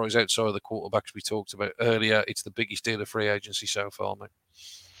a surprise outside of the quarterbacks we talked about earlier. It's the biggest deal of free agency so far, mate.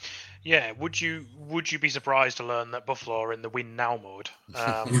 Yeah, would you be surprised to learn that Buffalo are in the win now mode?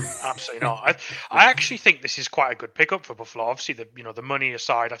 Absolutely not. I actually think this is quite a good pickup for Buffalo. Obviously, the money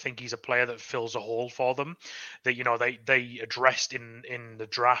aside, I think he's a player that fills a hole for them. That they addressed in the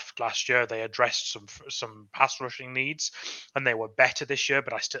draft last year. They addressed some pass rushing needs, and they were better this year.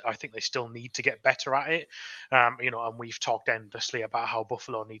 But I think they still need to get better at it. And we've talked endlessly about how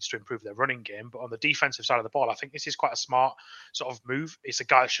Buffalo needs to improve their running game. But on the defensive side of the ball, I think this is quite a smart sort of move. It's a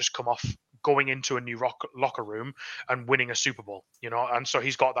guy that's just come off going into a new locker room and winning a Super Bowl, and so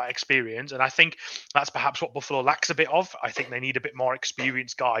he's got that experience. And I think that's perhaps what Buffalo lacks a bit of. I think they need a bit more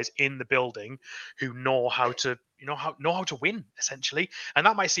experienced guys in the building who know how to know how to win, essentially. And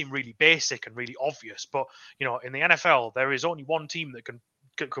that might seem really basic and really obvious, but in the NFL there is only one team that can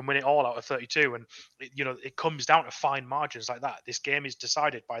win it all out of 32, and it comes down to fine margins like that. This game is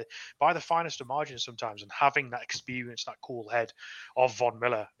decided by the finest of margins sometimes, and having that experience, that cool head of Von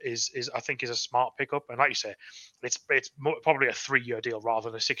Miller is I think is a smart pickup. And like you say, it's probably a 3-year deal rather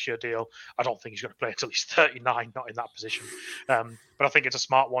than a 6-year deal. I don't think he's going to play until he's 39, not in that position. But I think it's a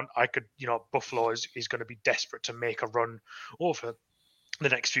smart one. Buffalo is going to be desperate to make a run over the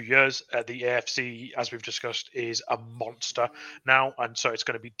next few years. The AFC, as we've discussed, is a monster now, and so it's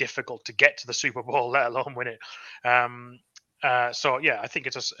going to be difficult to get to the Super Bowl, let alone win it. So I think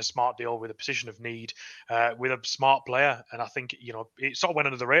it's a smart deal with a position of need, with a smart player, and I think it sort of went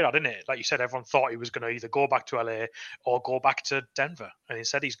under the radar, didn't it? Like you said, everyone thought he was going to either go back to LA or go back to Denver, and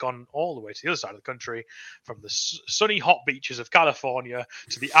instead he's gone all the way to the other side of the country, from the sunny hot beaches of California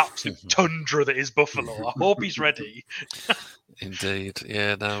to the absolute tundra that is Buffalo. I hope he's ready. Indeed,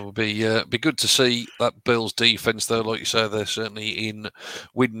 yeah. No, it'll be good to see that Bills defense, though. Like you say, they're certainly in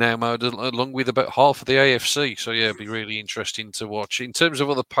win now mode, along with about half of the AFC. So it'll be really interesting to watch. In terms of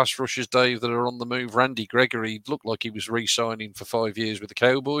other pass rushers, Dave, that are on the move, Randy Gregory looked like he was re-signing for 5 years with the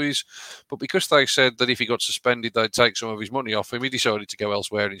Cowboys, but because they said that if he got suspended, they'd take some of his money off him, he decided to go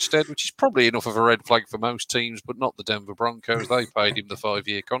elsewhere instead, which is probably enough of a red flag for most teams, but not the Denver Broncos. They paid him the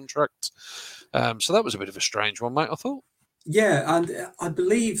 5-year contract. So that was a bit of a strange one, mate, I thought. Yeah, and I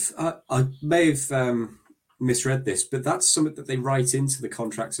believe I may have misread this, but that's something that they write into the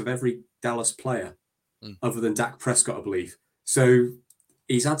contracts of every Dallas player, other than Dak Prescott, I believe. So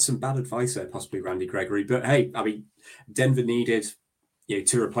he's had some bad advice there, possibly Randy Gregory. But hey, I mean, Denver needed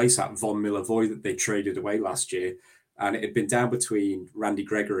to replace that Von Miller void that they traded away last year, and it had been down between Randy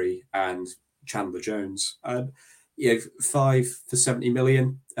Gregory and Chandler Jones. 5 for $70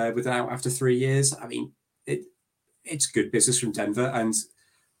 million without after 3 years. I mean, it's good business from Denver, and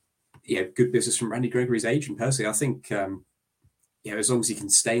good business from Randy Gregory's agent. Personally, I think as long as he can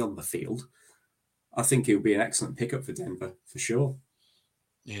stay on the field, I think he'll be an excellent pickup for Denver for sure.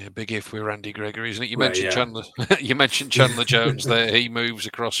 Yeah, big if with Randy Gregory, isn't it? You mentioned Chandler. You mentioned Chandler Jones there. He moves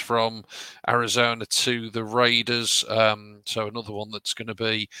across from Arizona to the Raiders. So another one that's going to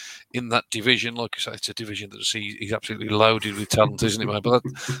be in that division. Like I say, it's a division that he's absolutely loaded with talent, isn't it, mate? But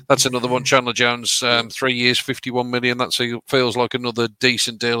that's another one. Chandler Jones, 3 years, $51 million. That feels like another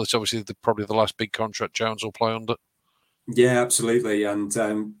decent deal. It's obviously probably the last big contract Jones will play under. Yeah, absolutely. And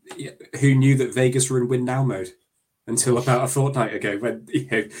who knew that Vegas were in win now mode until about a fortnight ago, when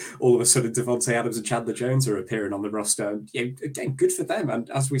all of a sudden Devontae Adams and Chandler Jones are appearing on the roster. Again, good for them. And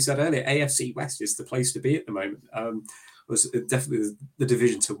as we said earlier, AFC West is the place to be at the moment. Was definitely the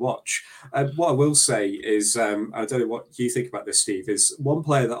division to watch. What I will say is, I don't know what you think about this, Steve, is one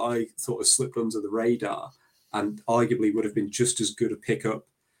player that I thought has slipped under the radar and arguably would have been just as good a pickup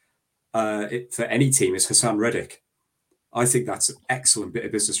for any team is Hassan Reddick. I think that's an excellent bit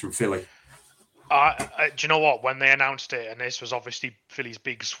of business from Philly. Do you know what? When they announced it, and this was obviously Philly's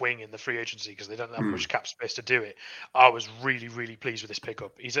big swing in the free agency because they don't have much cap space to do it, I was really, really pleased with this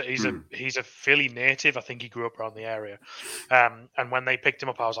pickup. He's a Philly native. I think he grew up around the area, and when they picked him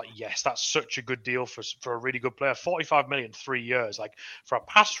up, I was like, yes, that's such a good deal for a really good player. $45 million, 3 years, like for a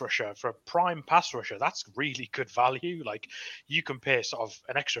pass rusher, for a prime pass rusher, that's really good value. Like you can pay sort of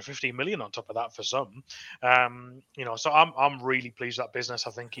an extra $15 million on top of that for some, So I'm really pleased with that business.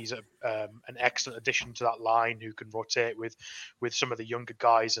 I think he's an excellent addition to that line who can rotate with some of the younger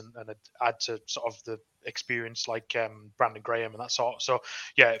guys and add to sort of the experience like Brandon Graham and that sort. So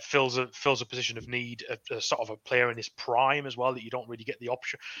yeah, it fills a position of need, a sort of a player in his prime as well that you don't really get the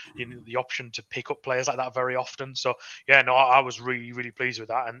option to pick up players like that very often. So yeah, no, I was really, really pleased with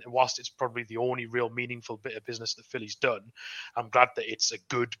that. And whilst it's probably the only real meaningful bit of business that Philly's done, I'm glad that it's a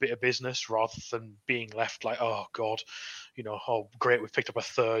good bit of business rather than being left like, oh God, oh great, we've picked up a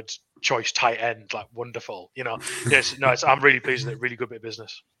third choice tight end, like wonderful. Yes, no, I'm really pleased with it. Really good bit of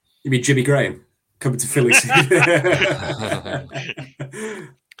business. You mean Jimmy Graham coming to Philly?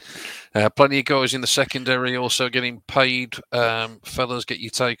 Plenty of guys in the secondary also getting paid. Fellas, get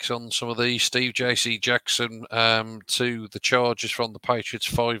your takes on some of these. Steve, J.C. Jackson to the Chargers from the Patriots,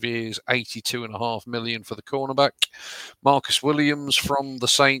 5 years, $82.5 million for the cornerback. Marcus Williams from the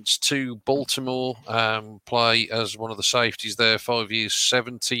Saints to Baltimore, play as one of the safeties there, 5 years,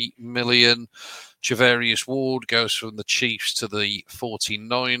 $70 million. Javarius Ward goes from the Chiefs to the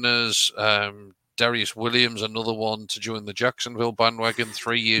 49ers. Darius Williams, another one to join the Jacksonville bandwagon.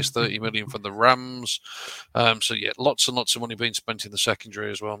 3 years, $30 million from the Rams. So yeah, lots and lots of money being spent in the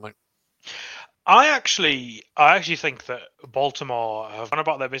secondary as well, mate. I actually think that Baltimore have gone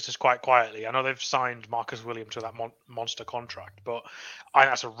about their business quite quietly. I know they've signed Marcus Williams to that monster contract, but I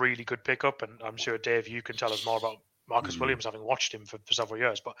think that's a really good pickup, and I'm sure, Dave, you can tell us more about Marcus Williams, having watched him for several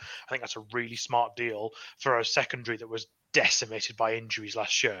years. But I think that's a really smart deal for a secondary that was decimated by injuries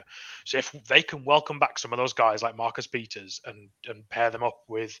last year. So if they can welcome back some of those guys like Marcus Peters and pair them up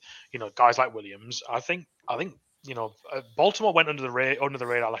with, guys like Williams, I think Baltimore went under the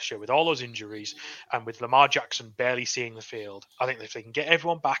radar last year with all those injuries and with Lamar Jackson barely seeing the field. I think if they can get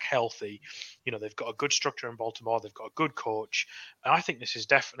everyone back healthy, they've got a good structure in Baltimore. They've got a good coach. And I think this is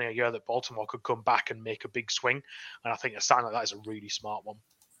definitely a year that Baltimore could come back and make a big swing. And I think a sign like that is a really smart one.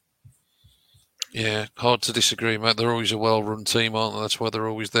 Yeah, hard to disagree, mate. They're always a well-run team, aren't they? That's why they're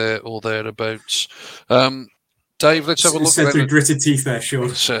always there or thereabouts. Dave, let's have a look. Set through gritted teeth there,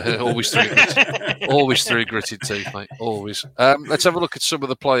 Sean. Always through gritted teeth, mate. Always. Let's have a look at some of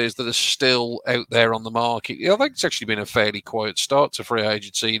the players that are still out there on the market. I think it's actually been a fairly quiet start to free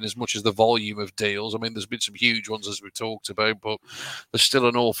agency in as much as the volume of deals. I mean, there's been some huge ones, as we've talked about, but there's still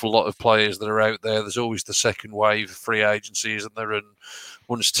an awful lot of players that are out there. There's always the second wave of free agency, isn't there? And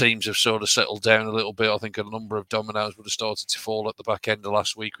once teams have sort of settled down a little bit, I think a number of dominoes would have started to fall at the back end of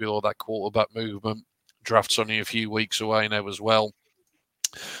last week with all that quarterback movement. Draft's only a few weeks away now as well.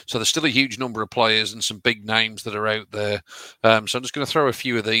 So there's still a huge number of players and some big names that are out there. So I'm just going to throw a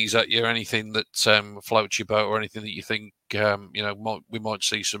few of these at you. Anything that floats your boat or anything that you think we might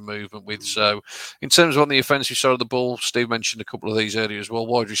see some movement with. So in terms of on the offensive side of the ball, Steve mentioned a couple of these earlier as well.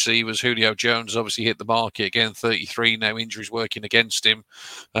 Wide receivers, Julio Jones obviously hit the market again, 33 now, injuries working against him.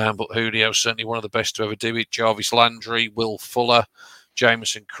 But Julio's certainly one of the best to ever do it. Jarvis Landry, Will Fuller,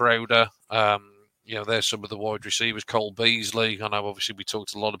 Jamison Crowder. There's some of the wide receivers. Cole Beasley. I know obviously we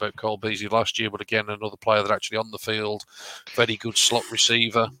talked a lot about Cole Beasley last year, but again, another player that actually on the field, very good slot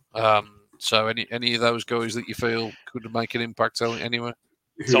receiver. So any of those guys that you feel could make an impact anywhere?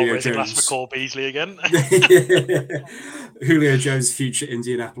 It's always a glass for Cole Beasley again. Julio Jones, future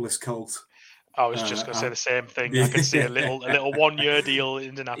Indianapolis Colt. I was just going to say the same thing. I can see a little 1-year deal in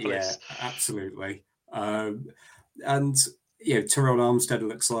Indianapolis. Yeah, absolutely. And Terron Armstead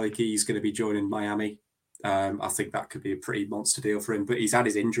looks like he's going to be joining Miami. I think that could be a pretty monster deal for him, but he's had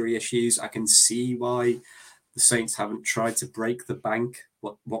his injury issues. I can see why the Saints haven't tried to break the bank,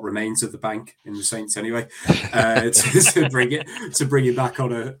 what remains of the bank in the Saints anyway, to bring him back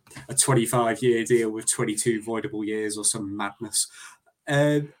on a 25-year deal with 22 voidable years or some madness.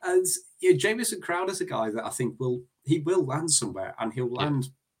 And Jamison Crowder's a guy that I think will land somewhere, and he'll land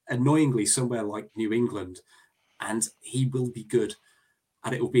annoyingly somewhere like New England. And he will be good.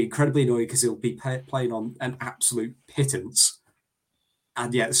 And it will be incredibly annoying because he'll be playing on an absolute pittance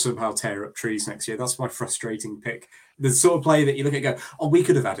and yet somehow tear up trees next year. That's my frustrating pick. The sort of player that you look at and go, we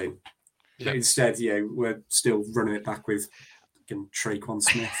could have had him. Yeah. But instead, we're still running it back with Traquan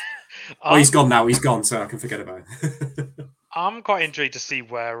Smith. He's gone now. He's gone, so I can forget about it. I'm quite intrigued to see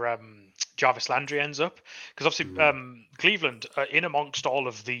where Jarvis Landry ends up, because obviously Cleveland, in amongst all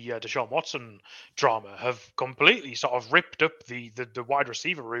of the Deshaun Watson drama, have completely sort of ripped up the wide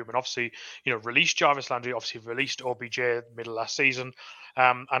receiver room, and obviously released Jarvis Landry, obviously released OBJ middle last season,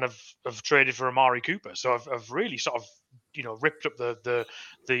 and have traded for Amari Cooper. So I've really sort of ripped up the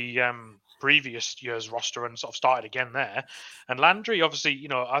previous year's roster and sort of started again there. And Landry, obviously,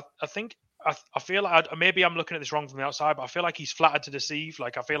 I feel like maybe I'm looking at this wrong from the outside, but I feel like he's flattered to deceive.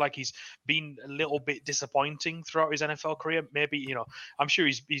 Like, I feel like he's been a little bit disappointing throughout his NFL career. Maybe, I'm sure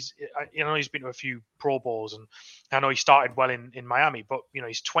he's been to a few Pro Bowls, and I know he started well in Miami, but,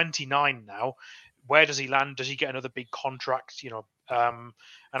 he's 29 now. Where does he land? Does he get another big contract? And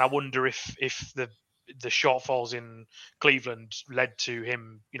I wonder if the shortfalls in Cleveland led to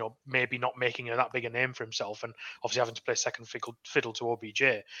him, maybe not making that big a name for himself, and obviously having to play second fiddle to OBJ.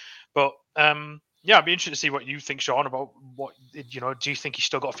 But I'd be interested to see what you think, Sean, about what do you think he's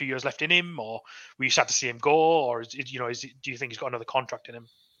still got a few years left in him, or were you sad to see him go, or do you think he's got another contract in him?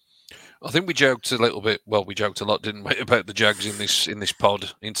 I think we joked a little bit. Well, we joked a lot, didn't we, about the Jags in this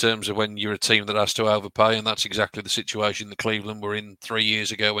pod, in terms of when you're a team that has to overpay, and that's exactly the situation that Cleveland were in 3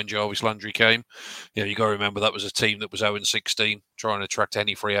 years ago when Jarvis Landry came. You got to remember that was a team that was 0-16. Trying to attract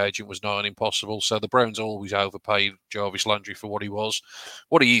any free agent was nigh on impossible. So the Browns always overpaid Jarvis Landry for what he was.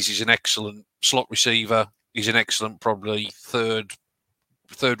 What he is, he's an excellent slot receiver. He's an excellent, probably third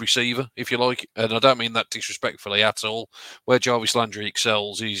third receiver, if you like. And I don't mean that disrespectfully at all. Where Jarvis Landry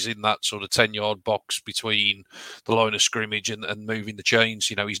excels is in that sort of 10-yard box between the line of scrimmage and moving the chains.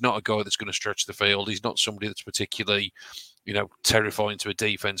 He's not a guy that's going to stretch the field. He's not somebody that's particularly, terrifying to a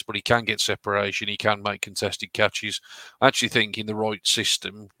defense, but he can get separation. He can make contested catches. I actually think in the right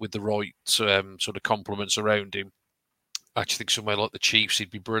system with the right sort of complements around him, I actually think somewhere like the Chiefs, he'd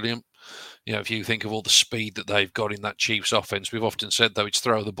be brilliant. If you think of all the speed that they've got in that Chiefs offense, we've often said, though, it's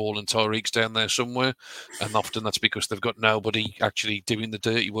throw the ball and Tyreek's down there somewhere. And often that's because they've got nobody actually doing the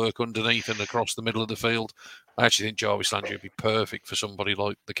dirty work underneath and across the middle of the field. I actually think Jarvis Landry would be perfect for somebody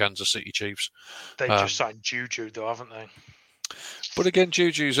like the Kansas City Chiefs. They've just signed Juju, though, haven't they? But again,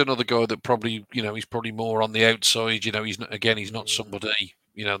 Juju's another guy that probably, he's probably more on the outside. He's not somebody,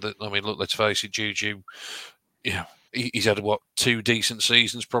 look, let's face it, Juju, he's had, 2 decent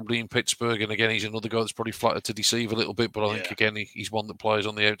seasons probably in Pittsburgh. And again, he's another guy that's probably flattered to deceive a little bit. But I think, again, he's one that plays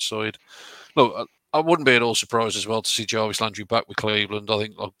on the outside. Look, I wouldn't be at all surprised as well to see Jarvis Landry back with Cleveland. I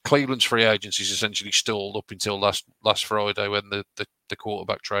think Cleveland's free agency is essentially stalled up until last Friday when the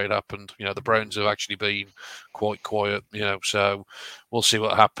quarterback trade happened. The Browns have actually been quite quiet, so we'll see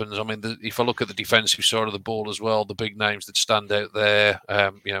what happens. I mean, if I look at the defensive side of the ball as well, the big names that stand out there,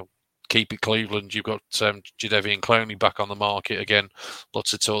 keep it Cleveland. You've got Jadeveon Clowney back on the market again.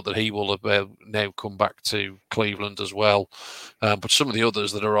 Lots of talk that he will have now come back to Cleveland as well. But some of the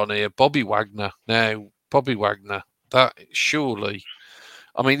others that are on here, Bobby Wagner. Now, Bobby Wagner, that surely...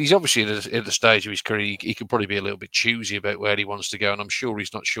 I mean, he's obviously at the stage of his career, he could probably be a little bit choosy about where he wants to go, and I'm sure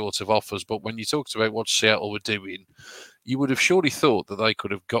he's not short of offers. But when you talked about what Seattle were doing, you would have surely thought that they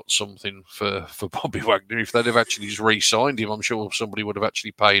could have got something for Bobby Wagner if they'd have actually just re-signed him. I'm sure somebody would have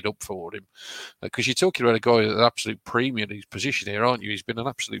actually paid up for him. Because you're talking about a guy at an absolute premium in his position here, aren't you? He's been an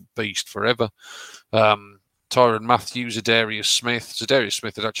absolute beast forever. Tyrann Mathieu, Zadarius Smith. Zadarius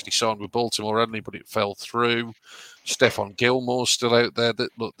Smith had actually signed with Baltimore, hadn't he? But it fell through. Stephon Gilmore's still out there.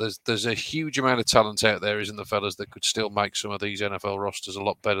 Look, there's a huge amount of talent out there, isn't there, fellas, that could still make some of these NFL rosters a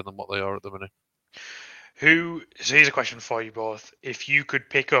lot better than what they are at the minute. So here's a question for you both. If you could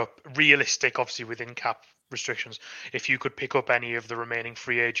pick up, realistic, obviously within cap restrictions, if you could pick up any of the remaining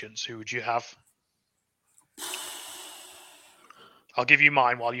free agents, who would you have? I'll give you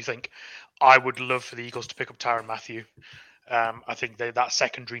mine while you think. I would love for the Eagles to pick up Tyrann Mathieu. I think that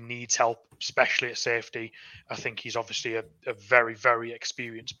secondary needs help, especially at safety. I think he's obviously a very, very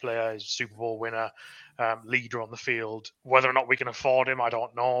experienced player. He's a Super Bowl winner, leader on the field. Whether or not we can afford him, I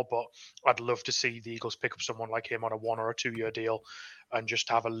don't know, but I'd love to see the Eagles pick up someone like him on a 1 or a 2 year deal and just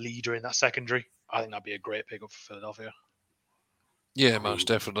have a leader in that secondary. I think that'd be a great pickup for Philadelphia. Yeah, most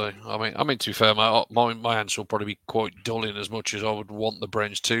definitely. I mean, to be fair, my answer will probably be quite dull in as much as I would want the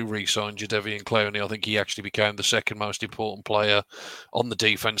Browns to re-sign Jadeveon Clowney. I think he actually became the second most important player on the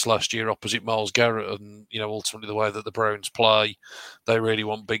defense last year opposite Myles Garrett. And, ultimately the way that the Browns play, they really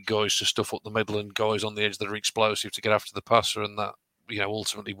want big guys to stuff up the middle and guys on the edge that are explosive to get after the passer. And that,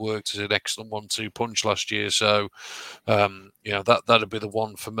 ultimately worked as an excellent 1-2 punch last year. So, that'd be the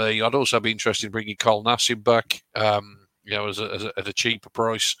one for me. I'd also be interested in bringing Cole Nassib back. At a cheaper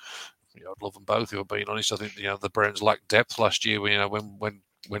price. I'd love them both, if I'm being honest. I think, the Browns lacked depth last year. When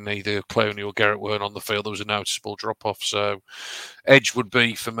either Clowney or Garrett weren't on the field, there was a noticeable drop-off. So edge would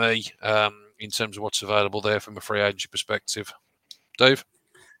be, for me, in terms of what's available there from a free agency perspective. Dave?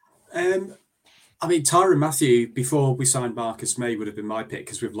 Tyrann Mathieu, before we signed Marcus May, would have been my pick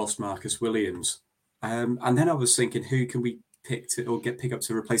because we've lost Marcus Williams. And then I was thinking, who can we pick up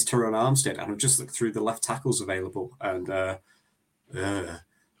to replace Terron Armstead? And I've just looked through the left tackles available, and I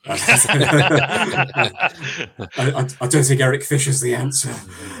don't think Eric Fisher's the answer.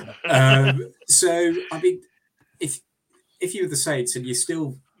 If you were the Saints and you're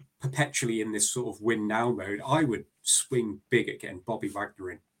still perpetually in this sort of win now mode, I would swing big at getting Bobby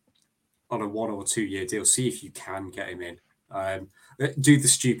Wagner in on a 1 or 2 year deal. See if you can get him in. Do the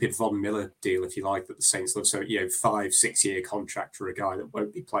stupid Von Miller deal if you like that the Saints love. So 5-6 year contract for a guy that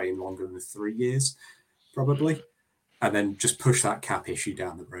won't be playing longer than 3 years, probably, and then just push that cap issue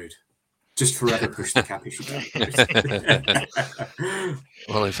down the road. Just forever push the cap issue down the road.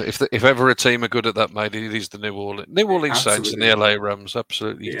 Well, if ever a team are good at that, mate, it is the New Orleans Saints and the LA Rams.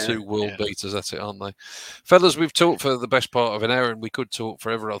 Absolutely, two world beaters at it, aren't they? Fellas, we've talked for the best part of an hour, and we could talk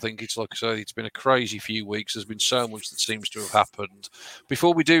forever. I think it's like I say, it's been a crazy few weeks. There's been so much that seems to have happened.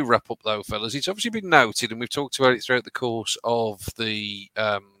 Before we do wrap up, though, fellas, it's obviously been noted, and we've talked about it throughout the course of the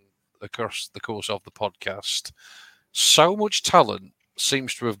podcast. So much talent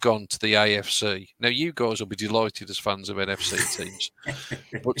seems to have gone to the AFC. Now, you guys will be delighted as fans of NFC teams,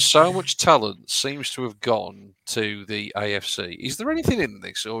 but so much talent seems to have gone to the AFC. Is there anything in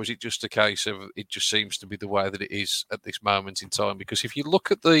this, or is it just a case of it just seems to be the way that it is at this moment in time? Because if you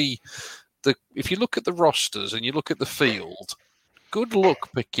look at the rosters and you look at the field, good luck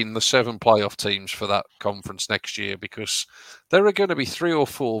picking the 7 playoff teams for that conference next year, because there are going to be 3 or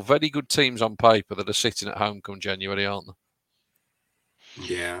 4 very good teams on paper that are sitting at home come January, aren't there?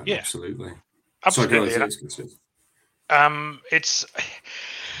 Yeah, absolutely. Absolutely.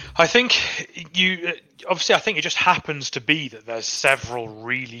 I think I think it just happens to be that there's several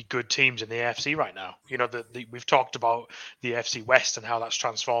really good teams in the AFC right now. You know, we've talked about the AFC West and how that's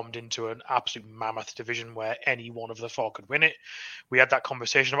transformed into an absolute mammoth division where any one of the 4 could win it. We had that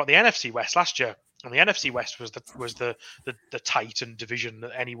conversation about the NFC West last year, and the NFC West was the titan division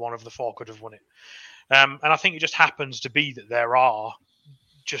that any one of the 4 could have won it. And I think it just happens to be that there are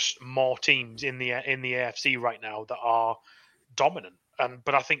just more teams in the AFC right now that are dominant.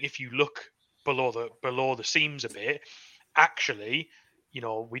 But I think if you look below the seams a bit, actually, you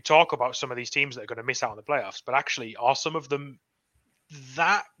know, we talk about some of these teams that are going to miss out on the playoffs, but actually, are some of them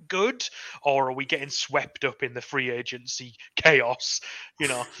that good, or are we getting swept up in the free agency chaos, you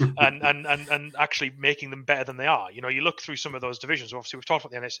know, and actually making them better than they are? You know, you look through some of those divisions. Obviously, we've talked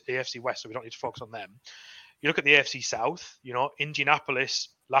about the AFC West, so we don't need to focus on them. You look at the AFC South, you know, Indianapolis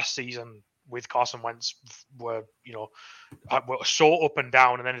last season with Carson Wentz were so up and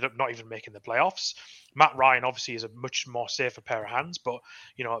down and ended up not even making the playoffs. Matt Ryan obviously is a much more safer pair of hands, but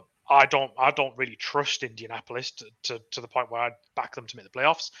you know, I don't really trust Indianapolis to the point where I'd back them to make the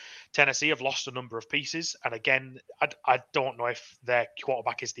playoffs. Tennessee have lost a number of pieces, and again, I don't know if their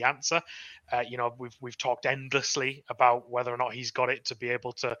quarterback is the answer. You know, we've talked endlessly about whether or not he's got it to be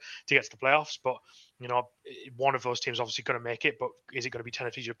able to get to the playoffs, but you know, one of those teams obviously going to make it, but is it going to be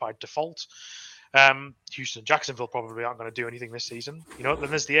Tennessee by default? Houston and Jacksonville probably aren't going to do anything this season. You know, then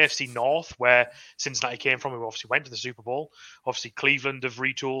there's the AFC North where Cincinnati came from, who obviously went to the Super Bowl. Obviously, Cleveland have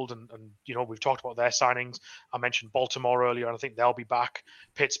retooled, and you know, we've talked about their signings. I mentioned Baltimore earlier, and I think they'll be back.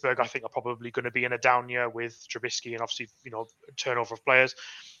 Pittsburgh, I think, are probably going to be in a down year with Trubisky and obviously, you know, turnover of players.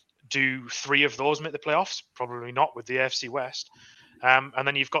 Do 3 of those make the playoffs? Probably not with the AFC West. And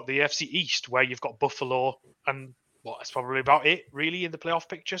then you've got the AFC East where you've got Buffalo and that's probably about it, really, in the playoff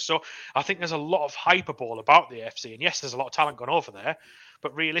picture. So I think there's a lot of hyperbole about the AFC. And yes, there's a lot of talent gone over there.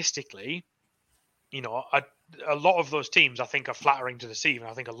 But realistically, you know, a lot of those teams, I think, are flattering to deceive.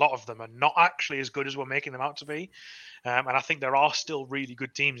 And I think a lot of them are not actually as good as we're making them out to be. And I think there are still really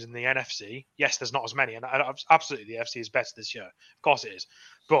good teams in the NFC. Yes, there's not as many. And absolutely, the NFC is better this year. Of course it is.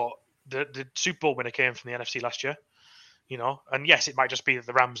 But the Super Bowl winner came from the NFC last year. You know, and yes, it might just be that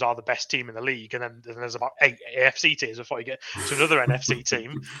the Rams are the best team in the league, and then there's about 8 AFC teams before you get to another NFC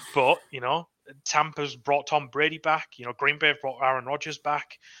team. But you know, Tampa's brought Tom Brady back. You know, Green Bay have brought Aaron Rodgers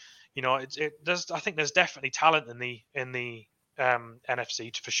back. You know, I think there's definitely talent in the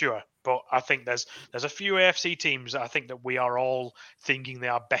NFC for sure. But I think there's a few AFC teams that I think that we are all thinking they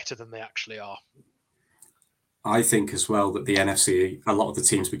are better than they actually are. I think as well that the NFC, a lot of the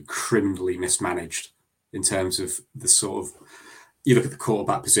teams were criminally mismanaged. In terms of the sort of, you look at the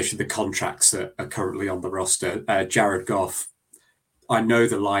quarterback position, the contracts that are currently on the roster. Jared Goff, I know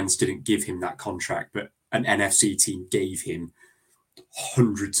the Lions didn't give him that contract, but an NFC team gave him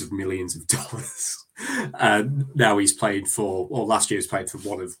hundreds of millions of dollars. Now he's played for, or last year he's played for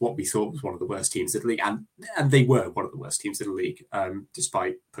one of what we thought was one of the worst teams in the league. And they were one of the worst teams in the league,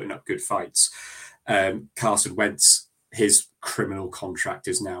 despite putting up good fights. Carson Wentz, his criminal contract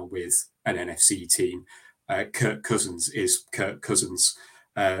is now with an NFC team. Kirk Cousins is Kirk Cousins.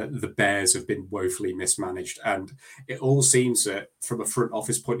 The Bears have been woefully mismanaged. And it all seems that from a front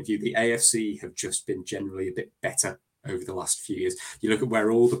office point of view, the AFC have just been generally a bit better over the last few years. You look at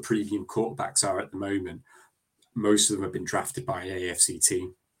where all the premium quarterbacks are at the moment, most of them have been drafted by an AFC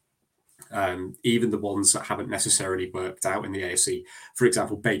team. Even the ones that haven't necessarily worked out in the AFC. For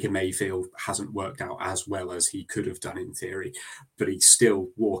example, Baker Mayfield hasn't worked out as well as he could have done in theory, but he's still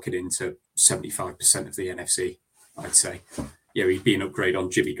walking into 75% of the NFC, I'd say. Yeah, he'd be an upgrade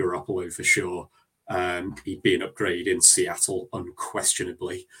on Jimmy Garoppolo for sure. He'd be an upgrade in Seattle,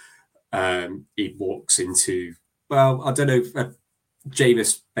 unquestionably. He walks into, well, I don't know,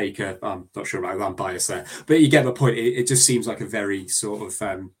 Jameis Baker, I'm not sure about that, I'm biased there. But you get the point. It just seems like a very sort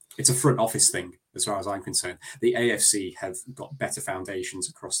of, it's a front office thing, as far as I'm concerned. The AFC have got better foundations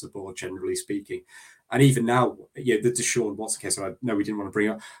across the board, generally speaking. And even now, the Deshaun Watson case, I know we didn't want to bring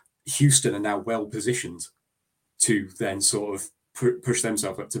up, Houston are now well positioned to then sort of push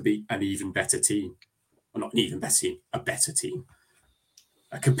themselves up to be an even better team. Well, not an even better team, a better team.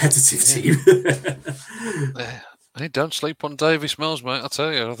 a competitive team. Hey, don't sleep on Davis Mills, mate. I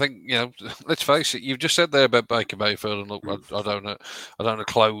tell you, I think let's face it. You've just said there about Baker Mayfield, and look, I don't know to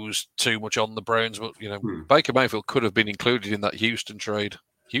close too much on the Browns, but Baker Mayfield could have been included in that Houston trade.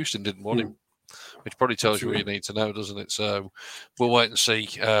 Houston didn't want him, which probably tells you what you need to know, doesn't it? So we'll wait and see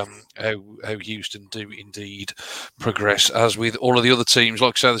how Houston do indeed progress. As with all of the other teams,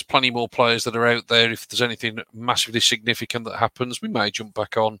 like I say, there's plenty more players that are out there. If there's anything massively significant that happens, we may jump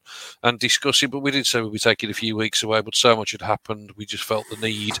back on and discuss it. But we did say we'd be taking a few weeks away, but so much had happened. We just felt the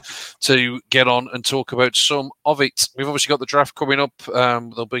need to get on and talk about some of it. We've obviously got the draft coming up.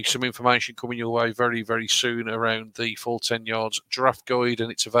 There'll be some information coming your way very, very soon around the full 10 yards draft guide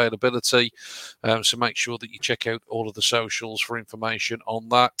and its availability. So make sure that you check out all of the socials for information on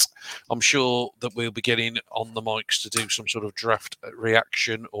that. I'm sure that we'll be getting on the mics to do some sort of draft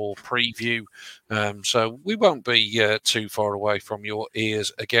reaction or preview. So we won't be too far away from your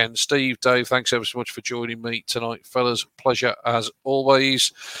ears again. Steve, Dave, thanks ever so much for joining me tonight, fellas. Pleasure as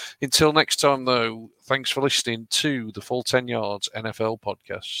always. Until next time, though, thanks for listening to the Full 10 Yards NFL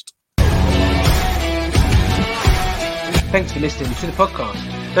podcast. Thanks for listening to the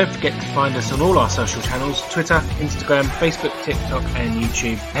podcast. Don't forget to find us on all our social channels, Twitter, Instagram, Facebook, TikTok and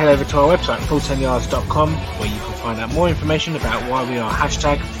YouTube. Head over to our website, full10yards.com, where you can find out more information about why we are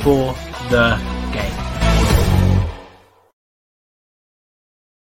 #4the game.